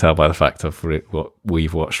it, as you can tell by the fact of what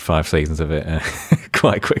we've watched 5 seasons of it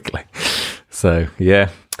quite quickly. So, yeah.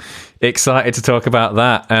 Excited to talk about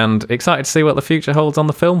that, and excited to see what the future holds on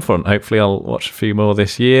the film front. Hopefully I'll watch a few more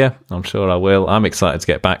this year. I'm sure I will. I'm excited to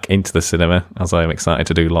get back into the cinema, as I am excited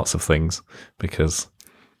to do lots of things, because,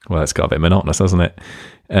 well, it's got a bit monotonous, hasn't it?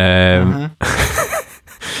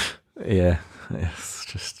 Yeah, it's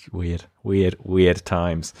just weird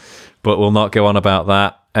times. But we'll not go on about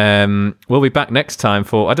that. We'll be back next time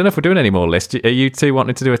for, I don't know if we're doing any more lists. Are you two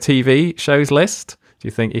wanting to do a TV shows list? Do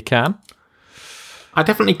you think you can? I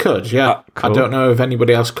definitely could, yeah. Cool. I don't know if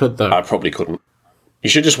anybody else could, though. I probably couldn't. You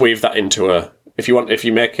should just weave that into if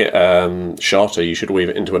you make it shorter, you should weave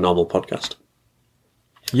it into a normal podcast.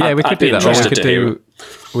 Yeah, we could do that.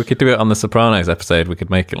 We could do it on the Sopranos episode. We could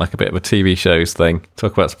make it like a bit of a TV shows thing.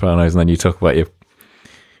 Talk about Sopranos, and then you talk about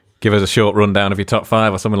give us a short rundown of your top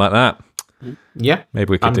 5 or something like that. Yeah,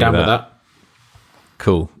 maybe we could I'm do down that. With that.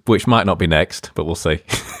 Cool. Which might not be next, but we'll see.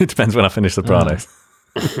 It depends when I finish Sopranos.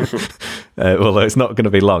 Although it's not going to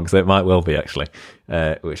be long, so it might well be actually,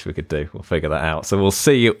 which we could do. We'll figure that out. So we'll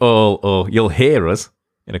see you all, or you'll hear us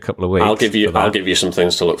in a couple of weeks. I'll give you some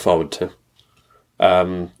things to look forward to.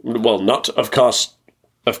 Well, not of course.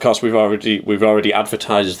 Of course, we've already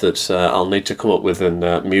advertised that I'll need to come up with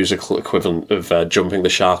a musical equivalent of jumping the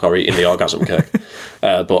shark or eating the orgasm cake.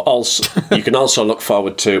 But also, you can also look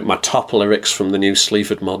forward to my top lyrics from the new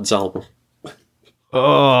Sleaford Mods album.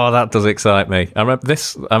 Oh, that does excite me. I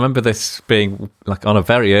remember this being like on a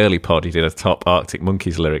very early pod. You did a top Arctic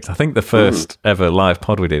Monkeys lyrics. I think the first ever live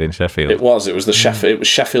pod we did in Sheffield. It was It was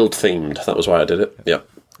Sheffield themed. That was why I did it. Yeah.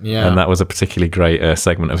 Yeah. And that was a particularly great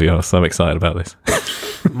segment of yours. So I'm excited about this.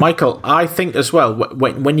 Michael, I think as well,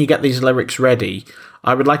 when you get these lyrics ready,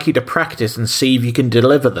 I would like you to practice and see if you can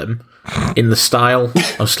deliver them in the style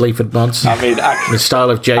of Sleaford Mods. I mean, the style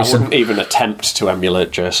of Jason. I wouldn't even attempt to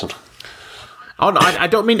emulate Jason. Oh, no, I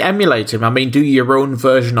don't mean emulate him. I mean do your own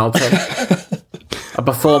version of him. A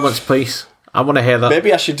performance piece. I want to hear that.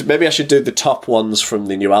 Maybe I should do the top ones from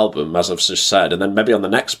the new album, as I've just said, and then maybe on the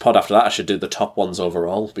next pod after that I should do the top ones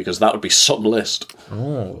overall, because that would be some list.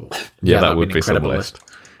 Oh, yeah, that would be some list.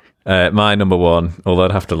 My number 1, although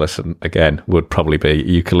I'd have to listen again, would probably be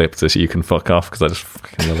Eucalyptus. You Can Fuck Off, because I just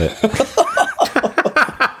fucking love it.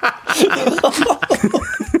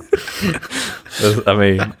 I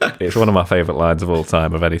mean, it's one of my favourite lines of all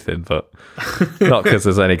time of anything, but not because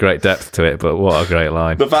there's any great depth to it, but what a great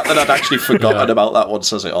line. The fact that I'd actually forgotten about that one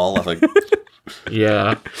says it all, I think.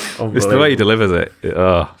 Yeah. It's the way he delivers it.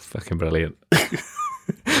 Oh, fucking brilliant.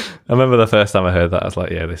 I remember the first time I heard that, I was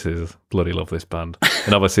like, yeah, this is bloody love this band.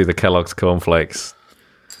 And obviously the Kellogg's Cornflakes.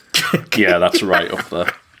 Yeah, that's right up there.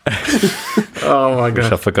 Oh my Which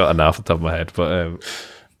god! I've forgotten now off the top of my head, but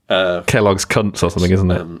Kellogg's Cunts or something,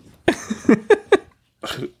 isn't it?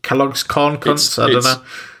 Kellogg's Corn Cunts. I don't know.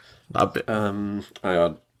 That'd be- Hang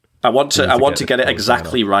on. I want to get it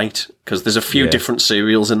exactly right because there's a few different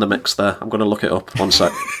cereals in the mix there. I'm going to look it up. One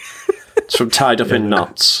sec. It's from Tied Up in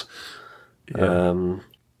Knots.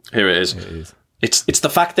 Here it is. It's the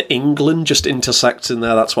fact that England just intersects in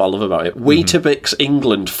there. That's what I love about it. Weetabix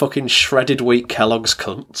England, fucking shredded wheat Kellogg's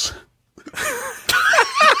Cunts.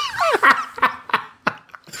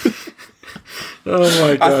 Oh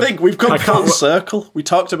my god! I think we've come full circle. We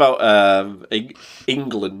talked about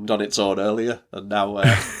England on its own earlier, and now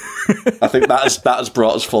I think that has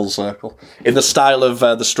brought us full circle in the style of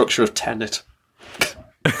the structure of Tenet.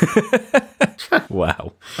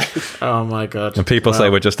 Wow. Oh my god! And people say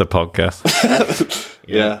we're just a podcast.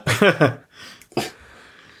 Yeah.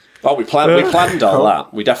 Oh, we planned all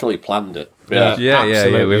that. We definitely planned it. Yeah.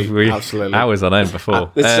 Yeah. We Absolutely. hours on end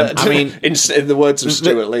before. I mean, in the words of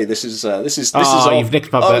Stuart Lee, this is all. You've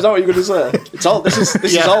nicked my Oh, bit. is that what you're going to say? It's all. This is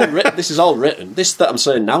all written. This is all written. This that I'm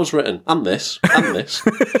saying now is written, and this, and this.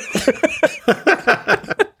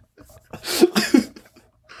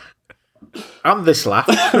 And this laugh.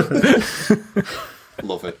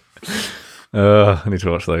 Love it. I need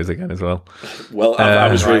to watch those again as well. Well,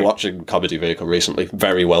 I was rewatching Comedy Vehicle recently.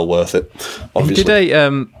 Very well worth it. Obviously. He did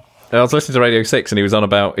I was listening to Radio 6 and he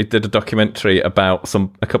did a documentary about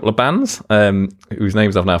a couple of bands whose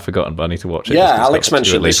names I've now forgotten, but I need to watch it. Yeah, Alex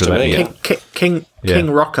mentioned this to me. King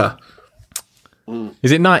Rocker.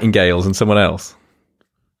 Is it Nightingales and someone else?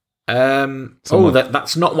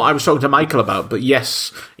 That's not what I was talking to Michael about, but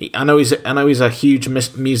yes, I know he's a huge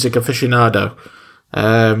music aficionado.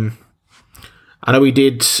 I know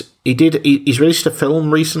he's released a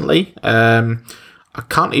film recently. I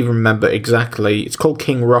can't even remember exactly. It's called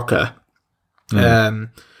King Rocker. And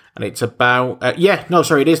it's about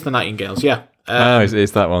it is the Nightingales, yeah.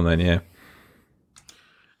 It's that one then, yeah.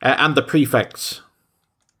 And the Prefects.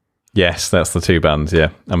 Yes, that's the two bands,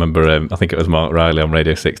 yeah. I remember, I think it was Mark Riley on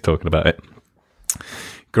Radio 6 talking about it.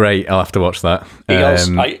 Great, I'll have to watch that.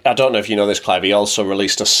 I don't know if you know this, Clive, he also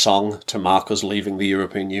released a song to mark us leaving the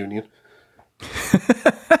European Union.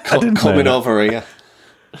 Coming over here.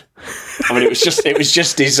 I mean, it was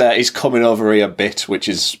just his coming over here bit, which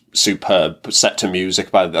is superb, set to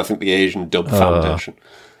music by, I think, the Asian Dub Foundation.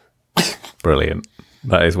 Brilliant.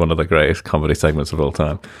 That is one of the greatest comedy segments of all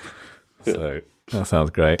time. So... that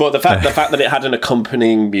sounds great. But the fact that it had an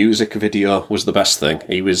accompanying music video was the best thing.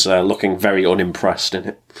 He was looking very unimpressed in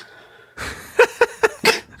it.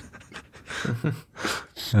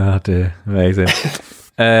 Oh dear, amazing.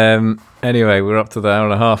 Anyway, we're up to the hour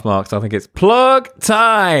and a half mark, so I think it's plug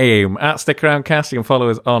time at Stick Around Cast. You can follow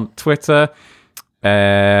us on Twitter.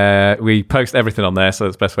 We post everything on there, so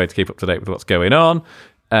it's the best way to keep up to date with what's going on.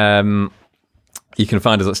 You can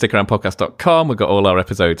find us at stickaroundpodcast.com. We've got all our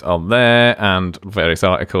episodes on there and various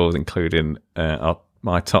articles, including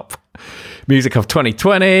my top music of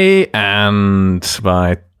 2020 and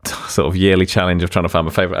my sort of yearly challenge of trying to find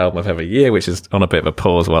my favourite album of every year, which is on a bit of a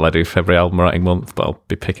pause while I do February album writing month, but I'll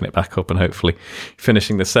be picking it back up and hopefully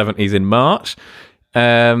finishing the 70s in March.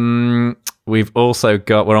 We've also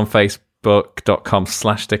we're on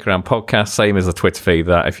Facebook.com/stickaroundpodcast, same as the Twitter feed,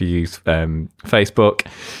 that if you use Facebook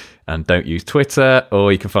and don't use Twitter,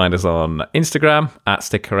 or you can find us on Instagram at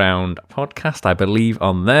Stick Around Podcast, I believe,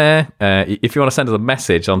 on there. If you want to send us a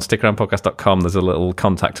message on stickaroundpodcast.com, there's a little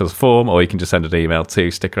contact us form, or you can just send an email to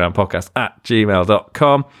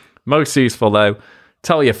stickaroundpodcast@gmail.com. Most useful, though,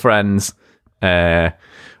 tell your friends, and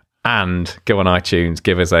go on iTunes,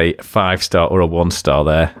 give us a 5-star or a 1-star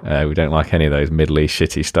there. We don't like any of those middly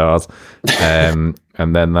shitty stars. And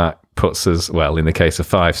then that puts us, well, in the case of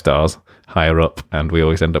 5 stars, higher up, and we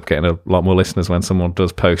always end up getting a lot more listeners when someone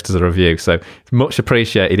does post as a review. So it's much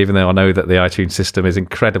appreciated, even though I know that the iTunes system is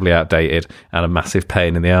incredibly outdated and a massive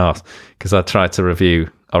pain in the arse, because I tried to review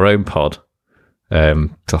our own pod, so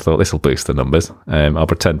I thought this will boost the numbers. I'll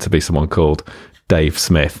pretend to be someone called Dave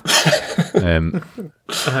Smith.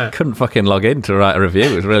 Couldn't fucking log in to write a review.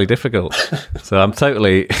 It was really difficult. So I'm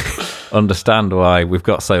totally understand why we've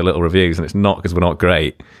got so little reviews, and it's not because we're not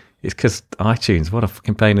great. It's because iTunes, what a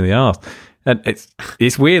fucking pain in the arse. And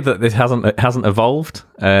it's weird that it hasn't evolved.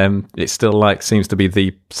 It still seems to be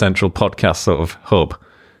the central podcast sort of hub,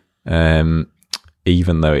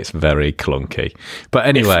 even though it's very clunky. But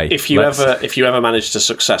anyway, if you ever manage to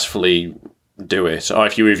successfully do it, or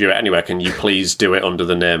if you review it anywhere, can you please do it under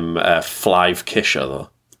the name Flive Kisher,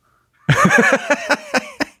 though?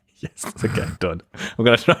 Yes, okay, done. I'm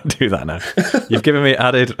going to try and do that now. You've given me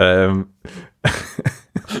added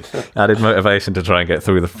added motivation to try and get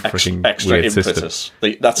through the freaking extra weird impetus.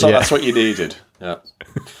 system. That's what you needed. Yeah.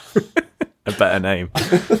 A better name.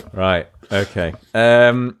 Right, okay.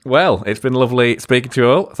 Well, it's been lovely speaking to you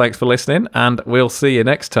all. Thanks for listening, and we'll see you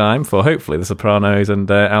next time for hopefully The Sopranos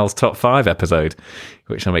and Al's Top 5 episode,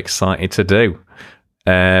 which I'm excited to do.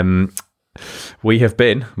 We have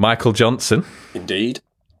been Michael Johnson. Indeed.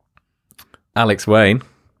 Alex Wayne.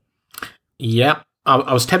 Yeah,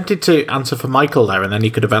 I was tempted to answer for Michael there, and then he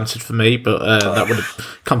could have answered for me, but that would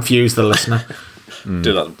have confused the listener.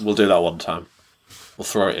 Do that. We'll do that one time. We'll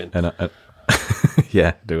throw it in. And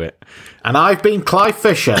yeah, do it. And I've been Clive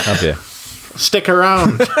Fisher. Have you? Stick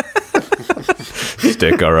around.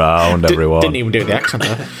 Stick around, everyone. Didn't even do the accent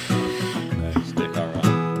there. Stick around.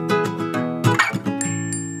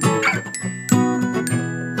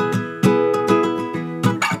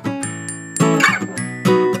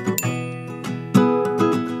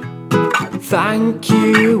 Thank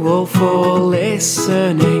you all for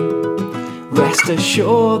listening. Rest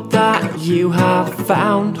assured that you have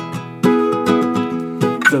found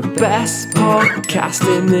the best podcast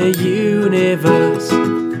in the universe.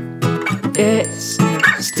 It's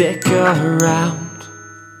Stick Around.